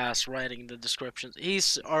only Cass writing the descriptions.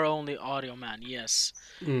 He's our only audio man, yes.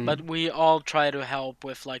 But we all try to help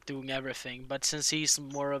with like doing everything. But since he's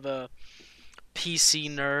more of a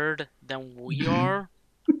PC nerd than we are,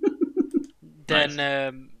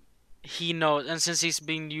 then he knows. And since he's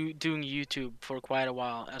been doing YouTube for quite a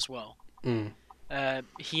while as well,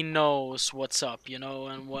 he knows what's up, you know,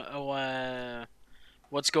 and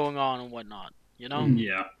what's going on and whatnot, you know.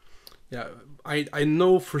 Yeah. Yeah, I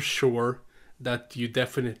know for sure that you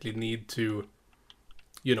definitely need to,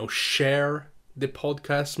 you know, share the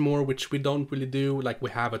podcast more, which we don't really do. Like, we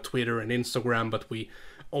have a Twitter and Instagram, but we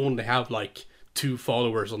only have like 2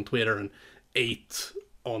 followers on Twitter and 8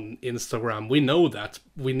 on Instagram. We know that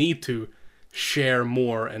we need to share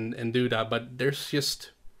more and do that, but there's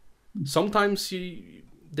just sometimes you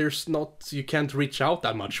can't reach out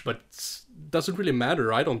that much, but it doesn't really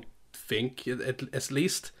matter. I don't think, at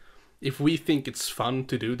least if we think it's fun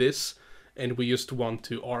to do this and we just want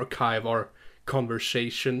to archive our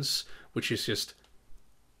conversations, which is just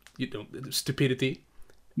stupidity.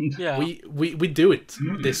 Yeah. We do it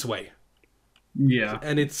this way, Yeah.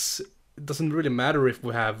 and it doesn't really matter if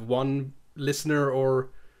we have 1 listener or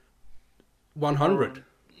 100.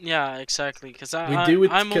 Yeah, exactly. Because We do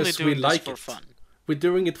it I'm only because we doing like this it. for fun. We're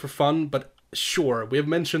doing it for fun, but sure, we have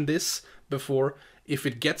mentioned this before. If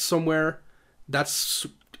it gets somewhere, that's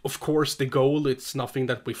of course the goal. It's nothing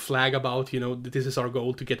that we flag about. This is our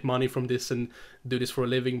goal, to get money from this and do this for a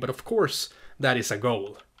living. But of course, that is a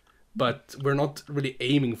goal. But we're not really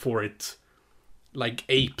aiming for it like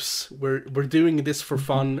apes. We're doing this for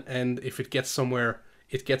fun, and if it gets somewhere,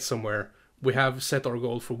 it gets somewhere. We have set our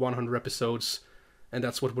goal for 100 episodes, and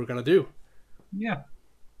that's what we're gonna do. Yeah.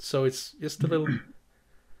 So it's just a little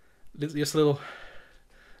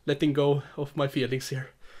letting go of my feelings here.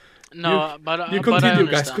 No, but You but I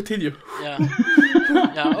continue, guys. understand. Continue. Yeah.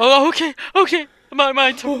 Yeah. Oh, okay.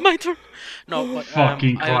 My turn. No, but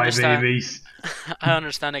Fucking I understand. crybabies. I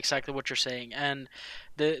understand exactly what you're saying, and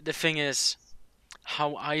the thing is,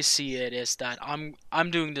 how I see it is that I'm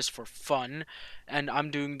doing this for fun, and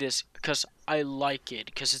I'm doing this because I like it,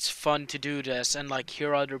 because it's fun to do this and like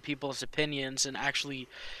hear other people's opinions, and actually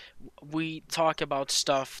we talk about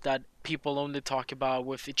stuff that people only talk about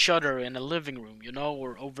with each other in a living room,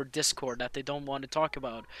 or over Discord, that they don't want to talk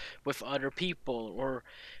about with other people, or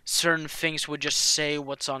certain things we just say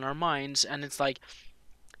what's on our minds, and it's like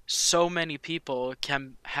so many people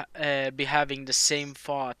can be having the same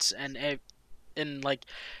thoughts, and like,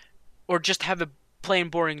 or just have a plain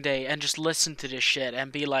boring day and just listen to this shit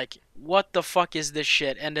and be like, what the fuck is this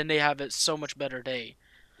shit, and then they have a so much better day.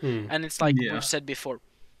 And it's like Yeah. we've said before,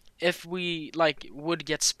 if we like would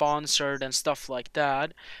get sponsored and stuff like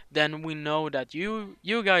that, then we know that you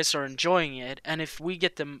guys are enjoying it, and if we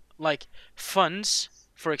get them like funds,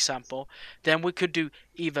 for example, then we could do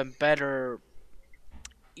even better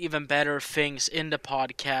things in the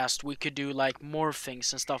podcast. We could do like more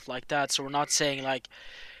things and stuff like that. So we're not saying like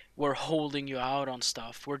we're holding you out on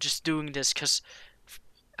stuff. We're just doing this because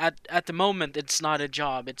at the moment it's not a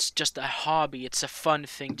job. It's just a hobby. It's a fun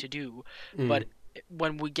thing to do. But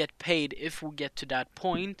when we get paid, if we get to that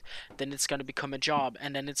point, then it's gonna become a job,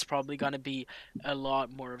 and then it's probably gonna be a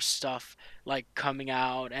lot more of stuff like coming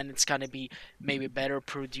out, and it's gonna be maybe better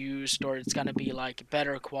produced, or it's gonna be like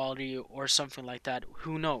better quality or something like that.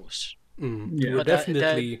 Who knows? Yeah. We're But that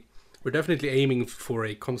definitely aiming for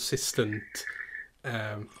a consistent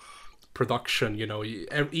production.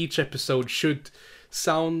 Each episode should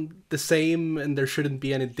sound the same, and there shouldn't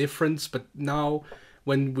be any difference. But now,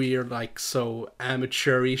 when we're like so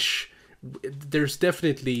amateurish, there's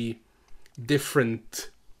definitely different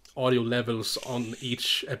audio levels on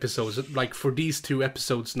each episode. Like for these 2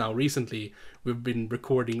 episodes now, recently, we've been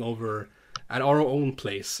recording over at our own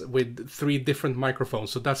place with 3 different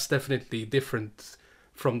microphones. So that's definitely different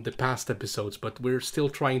from the past episodes, but we're still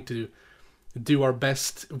trying to do our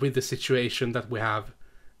best with the situation that we have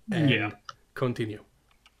and continue.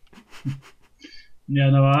 Yeah,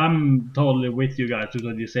 no, I'm totally with you guys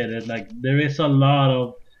because you said it. Like, there is a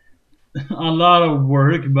lot of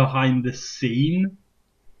work behind the scene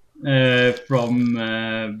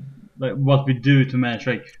from like what we do to manage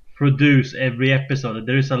like produce every episode.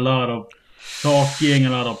 There is a lot of talking, a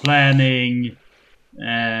lot of planning,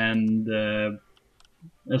 and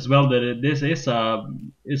as well that this is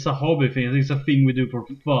a hobby thing. It's a thing we do for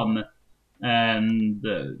fun, and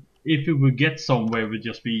if we would get somewhere, it would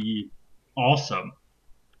just be awesome.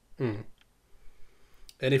 And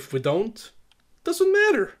if we don't, doesn't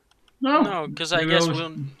matter. No, because I we guess always-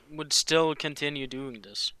 we would still continue doing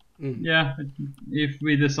this. Yeah, if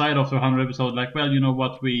we decide after 100 episodes, like, well, you know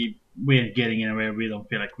what, we ain't getting anywhere. We don't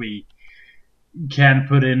feel like we can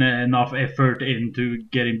put in enough effort into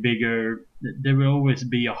getting bigger. There will always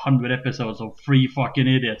be 100 episodes of 3 fucking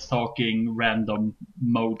idiots talking random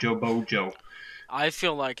mojo bojo. I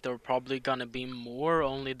feel like there are probably gonna be more,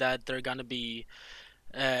 only that they're gonna be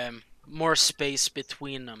more space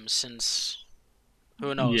between them, since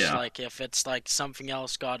who knows, Yeah. like if it's like something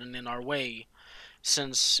else gotten in our way.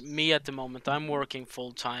 Since me at the moment, I'm working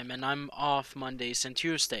full time and I'm off Mondays and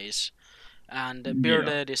Tuesdays, and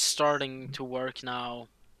Bearded is starting to work now,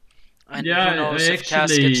 and Yeah, who knows I if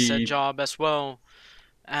Cass gets a actually- job as well.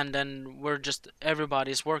 and then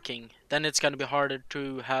everybody's working. Then it's gonna be harder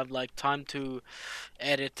to have like time to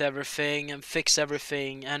edit everything and fix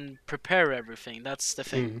everything and prepare everything. That's the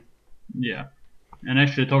thing. Mm. Yeah. And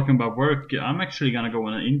actually, talking about work, I'm actually gonna go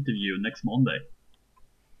on an interview next Monday.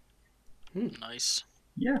 Nice.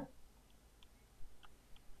 Yeah.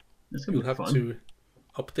 It's gonna You'll be have fun. to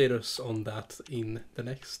update us on that in the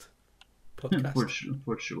next podcast.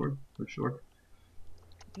 For sure.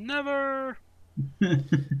 Never.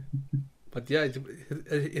 But yeah,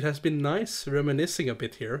 it has been nice reminiscing a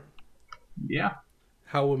bit here. Yeah.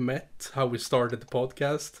 How we met, how we started the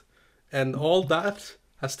podcast, and all that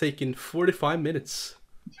has taken 45 minutes.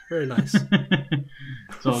 Very nice.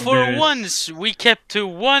 So For there's- once, we kept to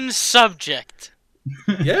one subject.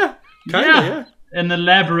 Yeah, kinda, yeah. And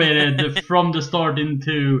elaborated from the start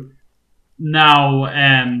into now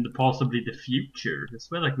and possibly the future.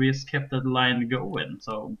 It's well like we just kept that line going.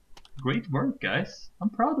 So great work, guys. I'm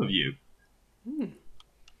proud of you. So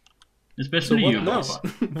Especially what you, now? Alpha.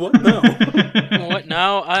 What now? What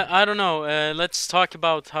now? I don't know. Let's talk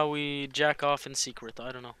about how we jack off in secret.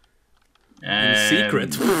 I don't know. In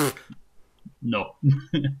secret. No.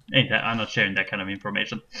 Ain't that I'm not sharing that kind of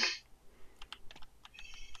information.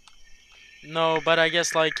 No, but I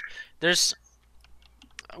guess like there's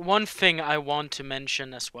one thing I want to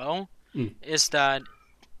mention as well is that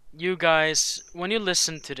you guys, when you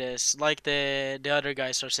listen to this, like the other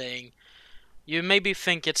guys are saying, you maybe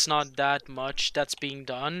think it's not that much that's being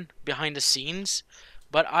done behind the scenes,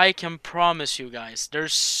 but I can promise you guys,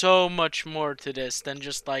 there's so much more to this than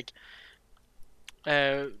just like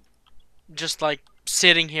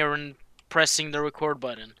sitting here and pressing the record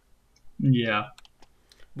button. Yeah.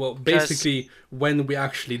 Well, basically, when we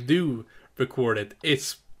actually do record it,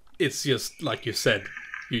 it's just like you said,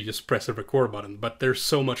 you just press a record button. But there's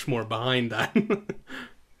so much more behind that.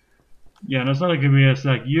 Yeah, and it's not like we just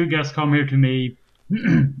like you guys come here to me,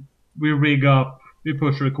 we rig up, we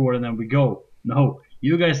push record, and then we go. No,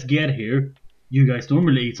 you guys get here. You guys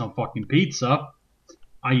normally eat some fucking pizza.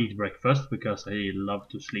 I eat breakfast because I love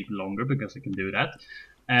to sleep longer because I can do that.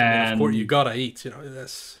 And of course, you gotta eat.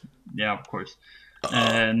 That's yeah, of course.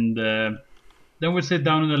 And then we sit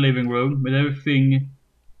down in the living room with everything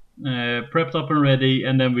prepped up and ready,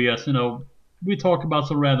 and then we just we talk about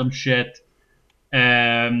some random shit,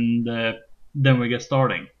 and then we get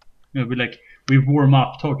starting. We warm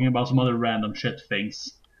up talking about some other random shit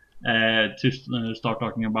things to start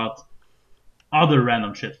talking about other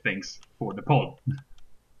random shit things for the pod.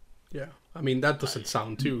 yeah. I mean, that doesn't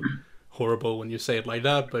sound too horrible when you say it like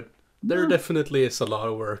that, but there definitely is a lot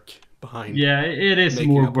of work behind. Yeah, it is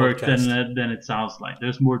making more a work podcast. than it sounds like.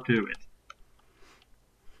 There's more to it.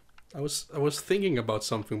 I was thinking about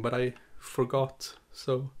something, but I forgot.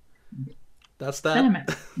 So that's that. Damn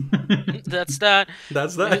it. That's that.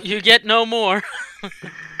 That's that. You get no more.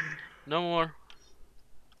 No more.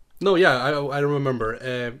 No, yeah, I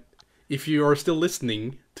remember. If you are still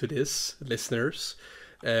listening to this, listeners,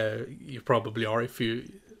 you probably are. If you,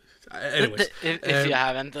 anyways, If you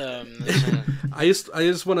haven't, I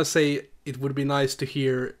just want to say it would be nice to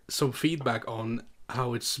hear some feedback on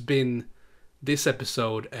how it's been this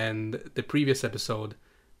episode and the previous episode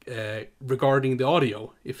regarding the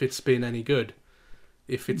audio. If it's been any good,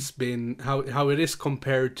 if it's been how it is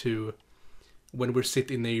compared to when we sit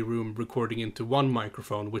in a room recording into one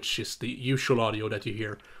microphone, which is the usual audio that you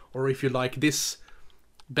hear, or if you like this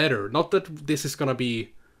better. Not that this is gonna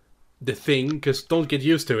be the thing, because don't get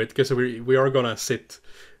used to it, because we are gonna sit.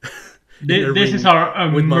 This is our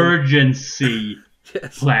emergency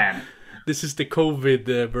Yes. plan. This is the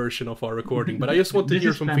COVID version of our recording, but I just want to This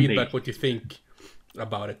hear is some plan feedback, B. what you think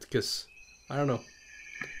about it, because I don't know.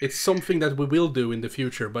 It's something that we will do in the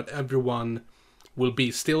future, but everyone will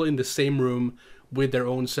be still in the same room with their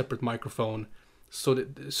own separate microphone, so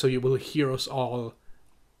you will hear us all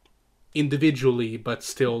individually, but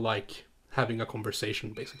still like having a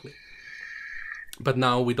conversation, basically. But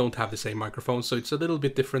now we don't have the same microphone, so it's a little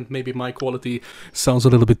bit different. Maybe my quality sounds a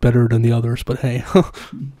little bit better than the others, but hey.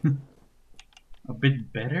 A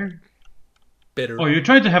bit better? Better. Oh, you're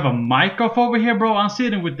trying to have a mic off over here, bro? I'm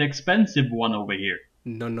sitting with the expensive one over here.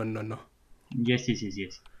 No. Yes.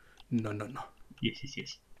 No.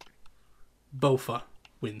 Yes. Bofa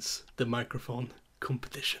wins the microphone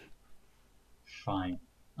competition. Fine.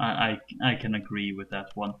 I can agree with that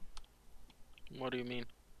one. what do you mean?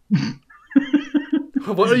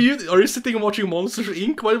 What are you sitting and watching Monsters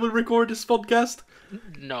Inc. while we record this podcast?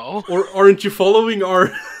 No. Or aren't you following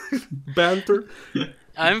our banter?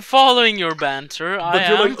 I'm following your banter. But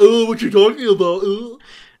you're like, oh, what you talking about?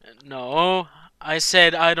 No, I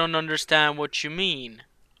said I don't understand what you mean,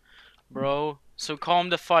 bro. So calm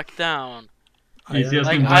the fuck down. He's just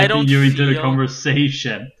Like, I inviting don't you into the feel-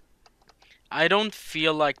 conversation. I don't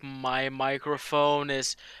feel like my microphone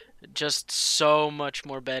is just so much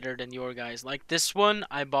more better than your guys. Like this one,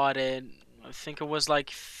 I bought it. I think it was like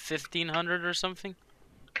 1,500 or something.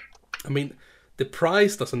 I mean, the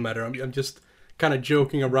price doesn't matter. I'm just kind of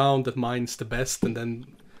joking around that mine's the best, and then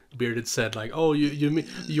Bearded said like, "Oh,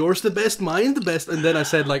 yours the best, mine the best," and then I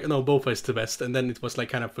said like, "No, both is the best," and then it was like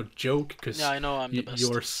kind of a joke because Yeah, I know I'm the best.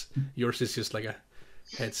 yours is just like a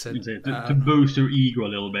headset, To boost your ego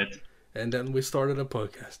a little bit. and then we started a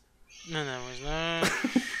podcast. No, that was not.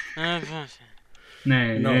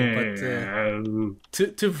 No,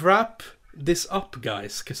 To wrap this up,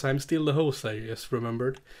 guys, because I'm still the host. I just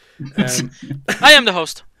remembered. I am the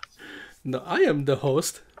host. No, I am the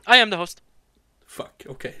host. I am the host. Fuck.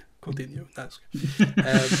 Okay, continue. That's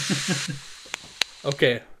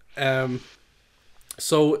okay.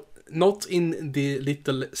 So not in the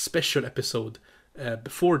little special episode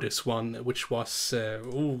before this one, which was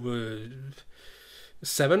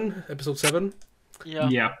episode 7.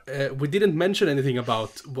 Yeah. We didn't mention anything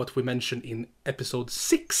about what we mentioned in episode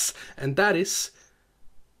 6, and that is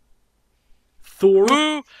Thor.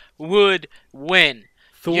 Who would win?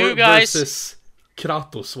 Thor You guys- versus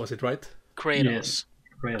Kratos, was it right? Kratos.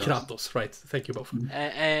 Kratos, right. Thank you both.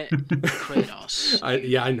 Kratos.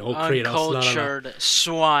 I know Kratos. Uncultured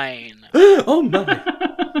swine. Oh my.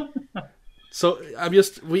 So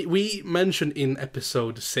we mentioned in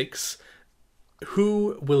episode 6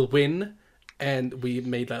 who will win, and we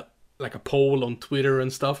made like a poll on Twitter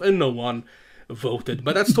and stuff, and no one voted,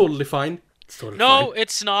 but that's totally fine. It's totally No, fine.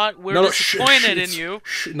 it's not. We're No, disappointed in it's- you.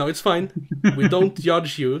 No, it's fine. We don't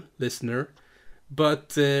judge you, listener,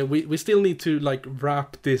 but we still need to like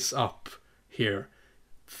wrap this up here.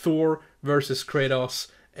 Thor versus Kratos,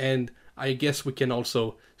 and I guess we can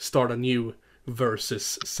also start a new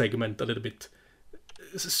versus segment a little bit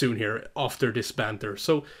soon here after this banter.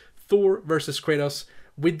 So Thor versus Kratos.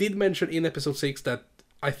 We did mention in episode 6 that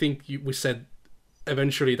I think we said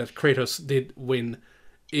eventually that Kratos did win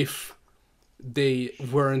if they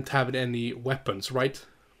weren't having any weapons, right?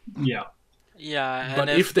 Yeah. Yeah, and But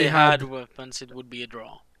if they had weapons, it would be a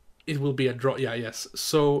draw. It will be a draw. Yeah, yes.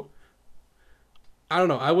 So I don't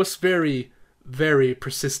know. I was very, very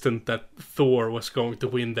persistent that Thor was going to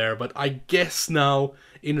win there, but I guess now,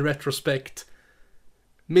 in retrospect,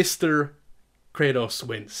 Mr. Kratos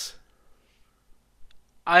wins.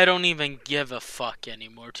 I don't even give a fuck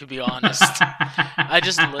anymore, to be honest. I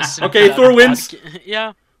just listen. Okay, to that Thor wins.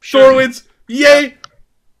 Yeah, sure. Thor wins! Yay!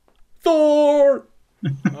 Thor!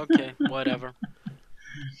 Okay, whatever.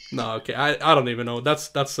 No, okay, I don't even know.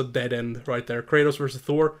 That's a dead end right there. Kratos versus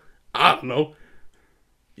Thor? I don't know.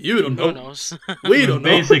 You don't Who know. knows? We don't know.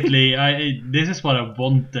 Basically, this is what I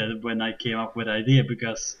wanted when I came up with the idea,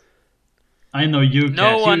 because I know you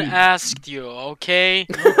No guys. one asked you, okay?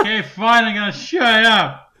 Okay, fine, I'm gonna shut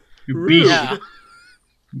up. You Rude. bitch.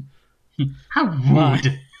 Yeah. How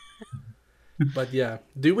rude. But yeah,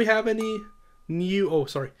 do we have any new... Oh,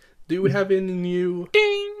 sorry. Do we have any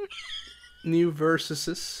new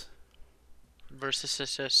versuses? Versus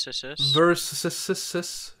Versuses?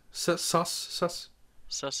 Sus?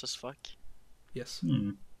 sus as fuck. Yes.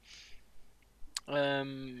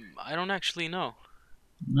 I don't actually know.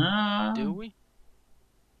 Nah. Do we?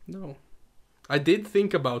 No. I did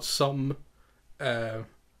think about some,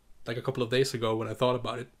 like a couple of days ago when I thought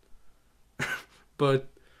about it. But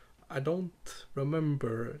I don't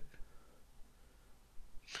remember.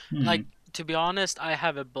 Like, to be honest, I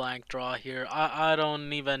have a blank draw here. I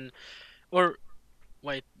don't even... Or...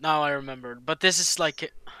 Wait, now I remembered. But this is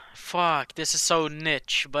like... Fuck, this is so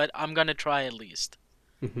niche, but I'm gonna try at least.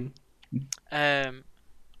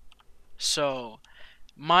 So...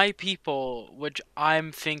 My people, which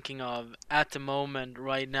I'm thinking of at the moment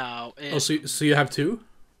right now is... Oh, so you have two?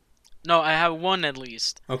 No, I have one at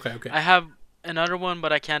least. Okay. I have another one,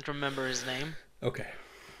 but I can't remember his name. Okay.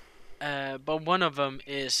 But one of them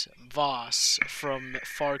is Voss from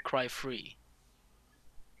Far Cry 3.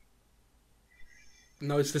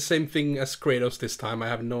 No, it's the same thing as Kratos this time. I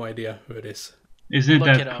have no idea who it is. Isn't Look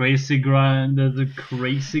it that up. crazy guy, the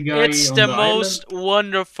crazy guy It's on the the most island?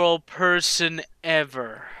 wonderful person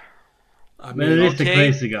ever. I But mean, it is the Okay.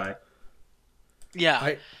 crazy guy.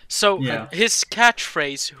 Yeah. So Yeah. his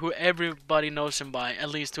catchphrase, who everybody knows him by, at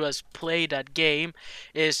least who has played that game,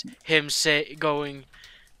 is him going,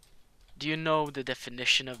 "Do you know the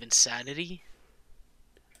definition of insanity?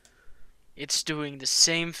 It's doing the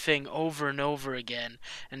same thing over and over again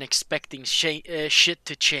and expecting shit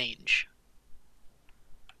to change."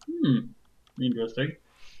 Interesting.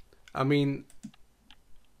 I mean,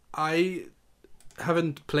 I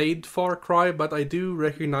haven't played Far Cry, but I do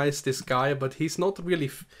recognize this guy. But he's not really.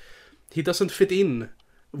 He doesn't fit in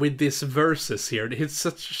with this versus here. He's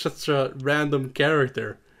such a random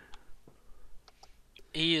character.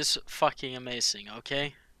 He is fucking amazing.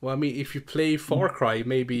 Okay. Well, I mean, if you play Far Cry,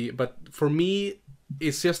 maybe, but for me,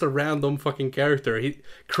 it's just a random fucking character.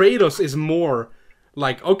 Kratos is more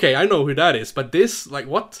like, okay, I know who that is, but this, like,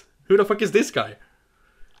 what? Who the fuck is this guy?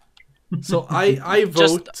 So I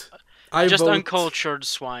vote. Just uncultured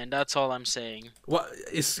swine. That's all I'm saying. What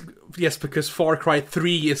is yes, because Far Cry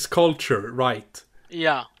 3 is culture, right?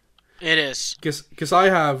 Yeah, it is. Because I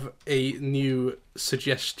have a new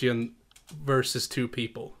suggestion versus two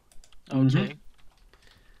people. Okay.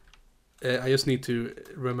 I just need to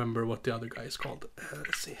remember what the other guy is called.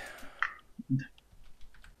 Let's see.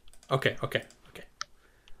 Okay.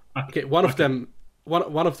 One of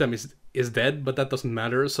them is dead, but that doesn't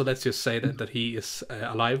matter. So let's just say that he is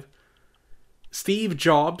alive. Steve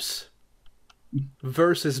Jobs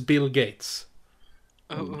versus Bill Gates.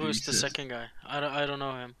 Who's the second guy? I don't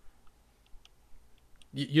know him.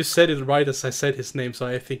 You said it right as I said his name, so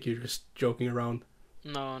I think you're just joking around.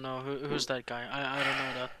 No. Who's that guy? I don't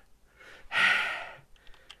know that.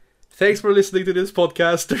 Thanks for listening to this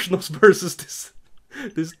podcast. There's no versus this.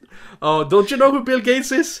 Oh, don't you know who Bill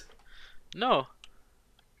Gates is? No.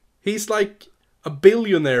 He's like a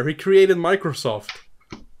billionaire. He created Microsoft.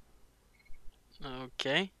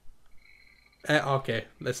 Okay. Okay,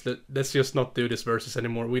 let's just not do this versus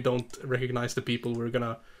anymore. We don't recognize the people we're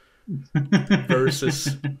gonna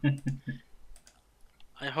versus.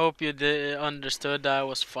 I hope you understood that I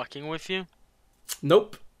was fucking with you.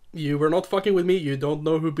 Nope, you were not fucking with me. You don't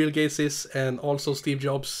know who Bill Gates is, and also Steve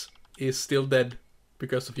Jobs is still dead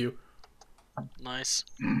because of you. Nice.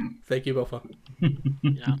 Thank you, Buffa.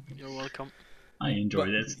 Yeah, you're welcome. I enjoyed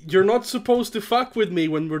it. You're not supposed to fuck with me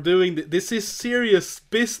when we're doing this. Is serious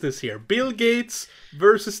business here. Bill Gates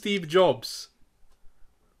versus Steve Jobs.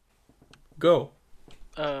 Go.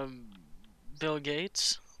 Bill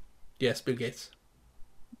Gates. Yes, Bill Gates.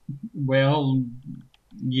 Well,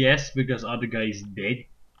 yes, because other guy is dead.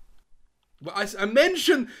 Well, I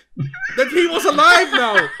mentioned that he was alive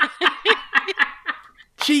now.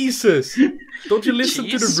 Jesus, don't you listen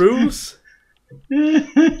to the rules?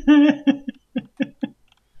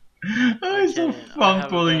 It's so fun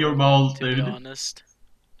pulling your balls, dude. To be honest.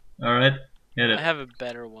 Alright, hit it. I have a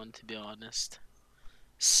better one, to be honest.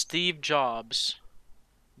 Steve Jobs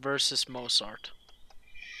versus Mozart.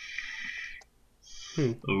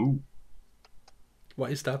 Ooh. Why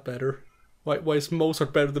is that better? Why is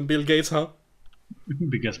Mozart better than Bill Gates, huh?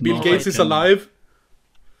 Because Bill Mozart Gates is alive.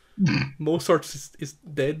 Mozart is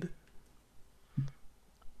dead.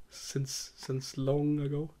 Since long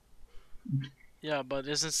ago. Yeah, but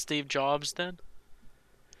isn't Steve Jobs dead?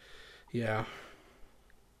 Yeah.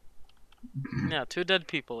 Yeah, two dead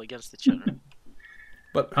people against each other.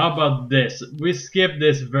 But How about this? We skip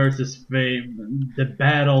this versus the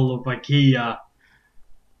Battle of IKEA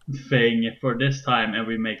thing for this time, and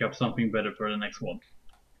we make up something better for the next one.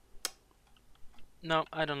 No,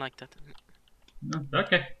 I don't like that. No?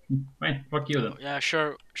 Okay, fine. Fuck you then. Yeah,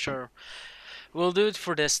 sure. We'll do it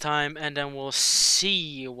for this time, and then we'll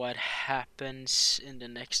see what happens in the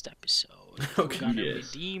next episode. If Okay. we're gonna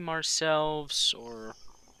Yes. redeem ourselves, or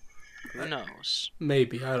who knows?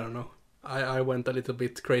 maybe, I don't know. I went a little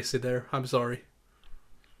bit crazy there. I'm sorry.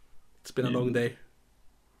 It's been a long day.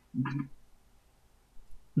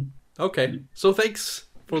 Okay, so thanks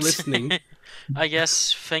for listening. I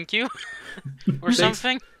guess thank you, or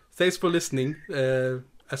something. Thanks for listening.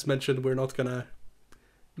 As mentioned, we're not gonna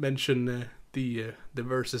mention the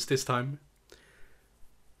verses this time.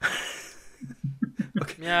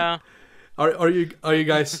 Okay. Yeah. Are you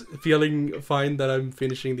guys feeling fine that I'm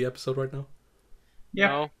finishing the episode right now, Yeah.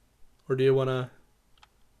 No. or do you have?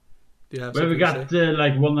 Well, something we to got say?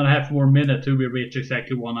 like 1.5 more minutes till we reach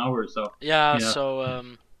exactly 1 hour, so. Yeah. Yeah. So Well,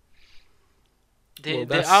 the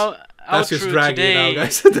that's just outro dragging today. it out,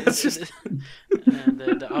 guys. That's just.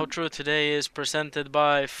 The outro today is presented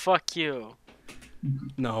by Fuck You.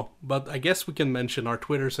 No, but I guess we can mention our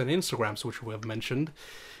Twitters and Instagrams, which we have mentioned.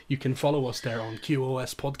 You can follow us there on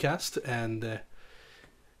QOS Podcast, and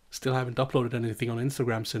still haven't uploaded anything on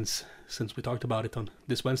Instagram since we talked about it on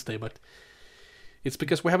this Wednesday, but it's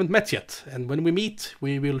because we haven't met yet. And when we meet,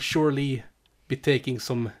 we will surely be taking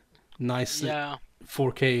some nice Yeah.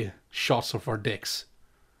 4K shots of our dicks.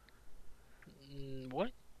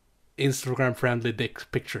 What? Instagram-friendly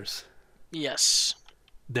dick pictures. Yes.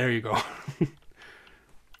 There you go.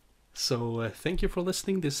 So, thank you for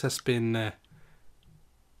listening. This has been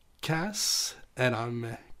Cass, and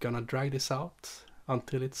I'm gonna drag this out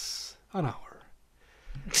until it's an hour.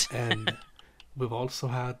 And we've also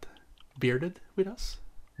had Bearded with us.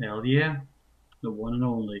 Hell yeah. The one and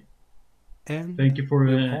only. And Thank you for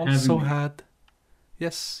we've having also me. had...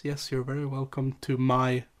 Yes, you're very welcome to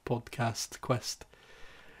my podcast quest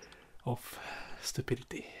of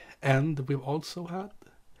stupidity. And we've also had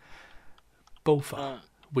Bofa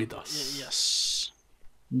with us. Yes.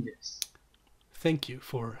 Yes. Thank you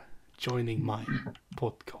for joining my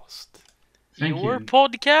podcast. Thank Your you.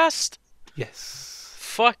 podcast? Yes.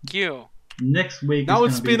 Fuck you. Next week Now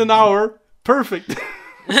is it's gonna been be... an hour. Perfect.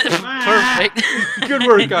 Perfect. Good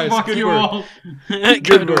work, guys. Fuck Good you work. all.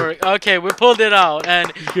 Good work. Okay, we pulled it out,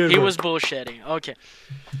 and Good he work. was bullshitting. Okay,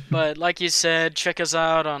 but like you said, check us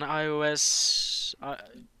out on iOS.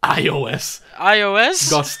 iOS.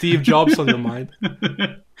 iOS. Got Steve Jobs on your mind.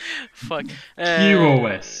 Fuck.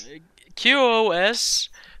 QoS. QoS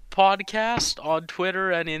podcast on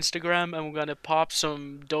Twitter and Instagram, and we're gonna pop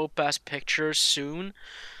some dope ass pictures soon.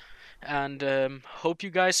 And hope you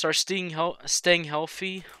guys are staying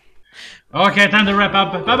healthy. Okay, time to wrap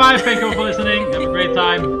up. Bye-bye. Thank you all for listening. Have a great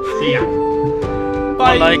time. See ya.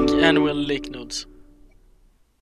 Bye. Like and we'll lick nudes.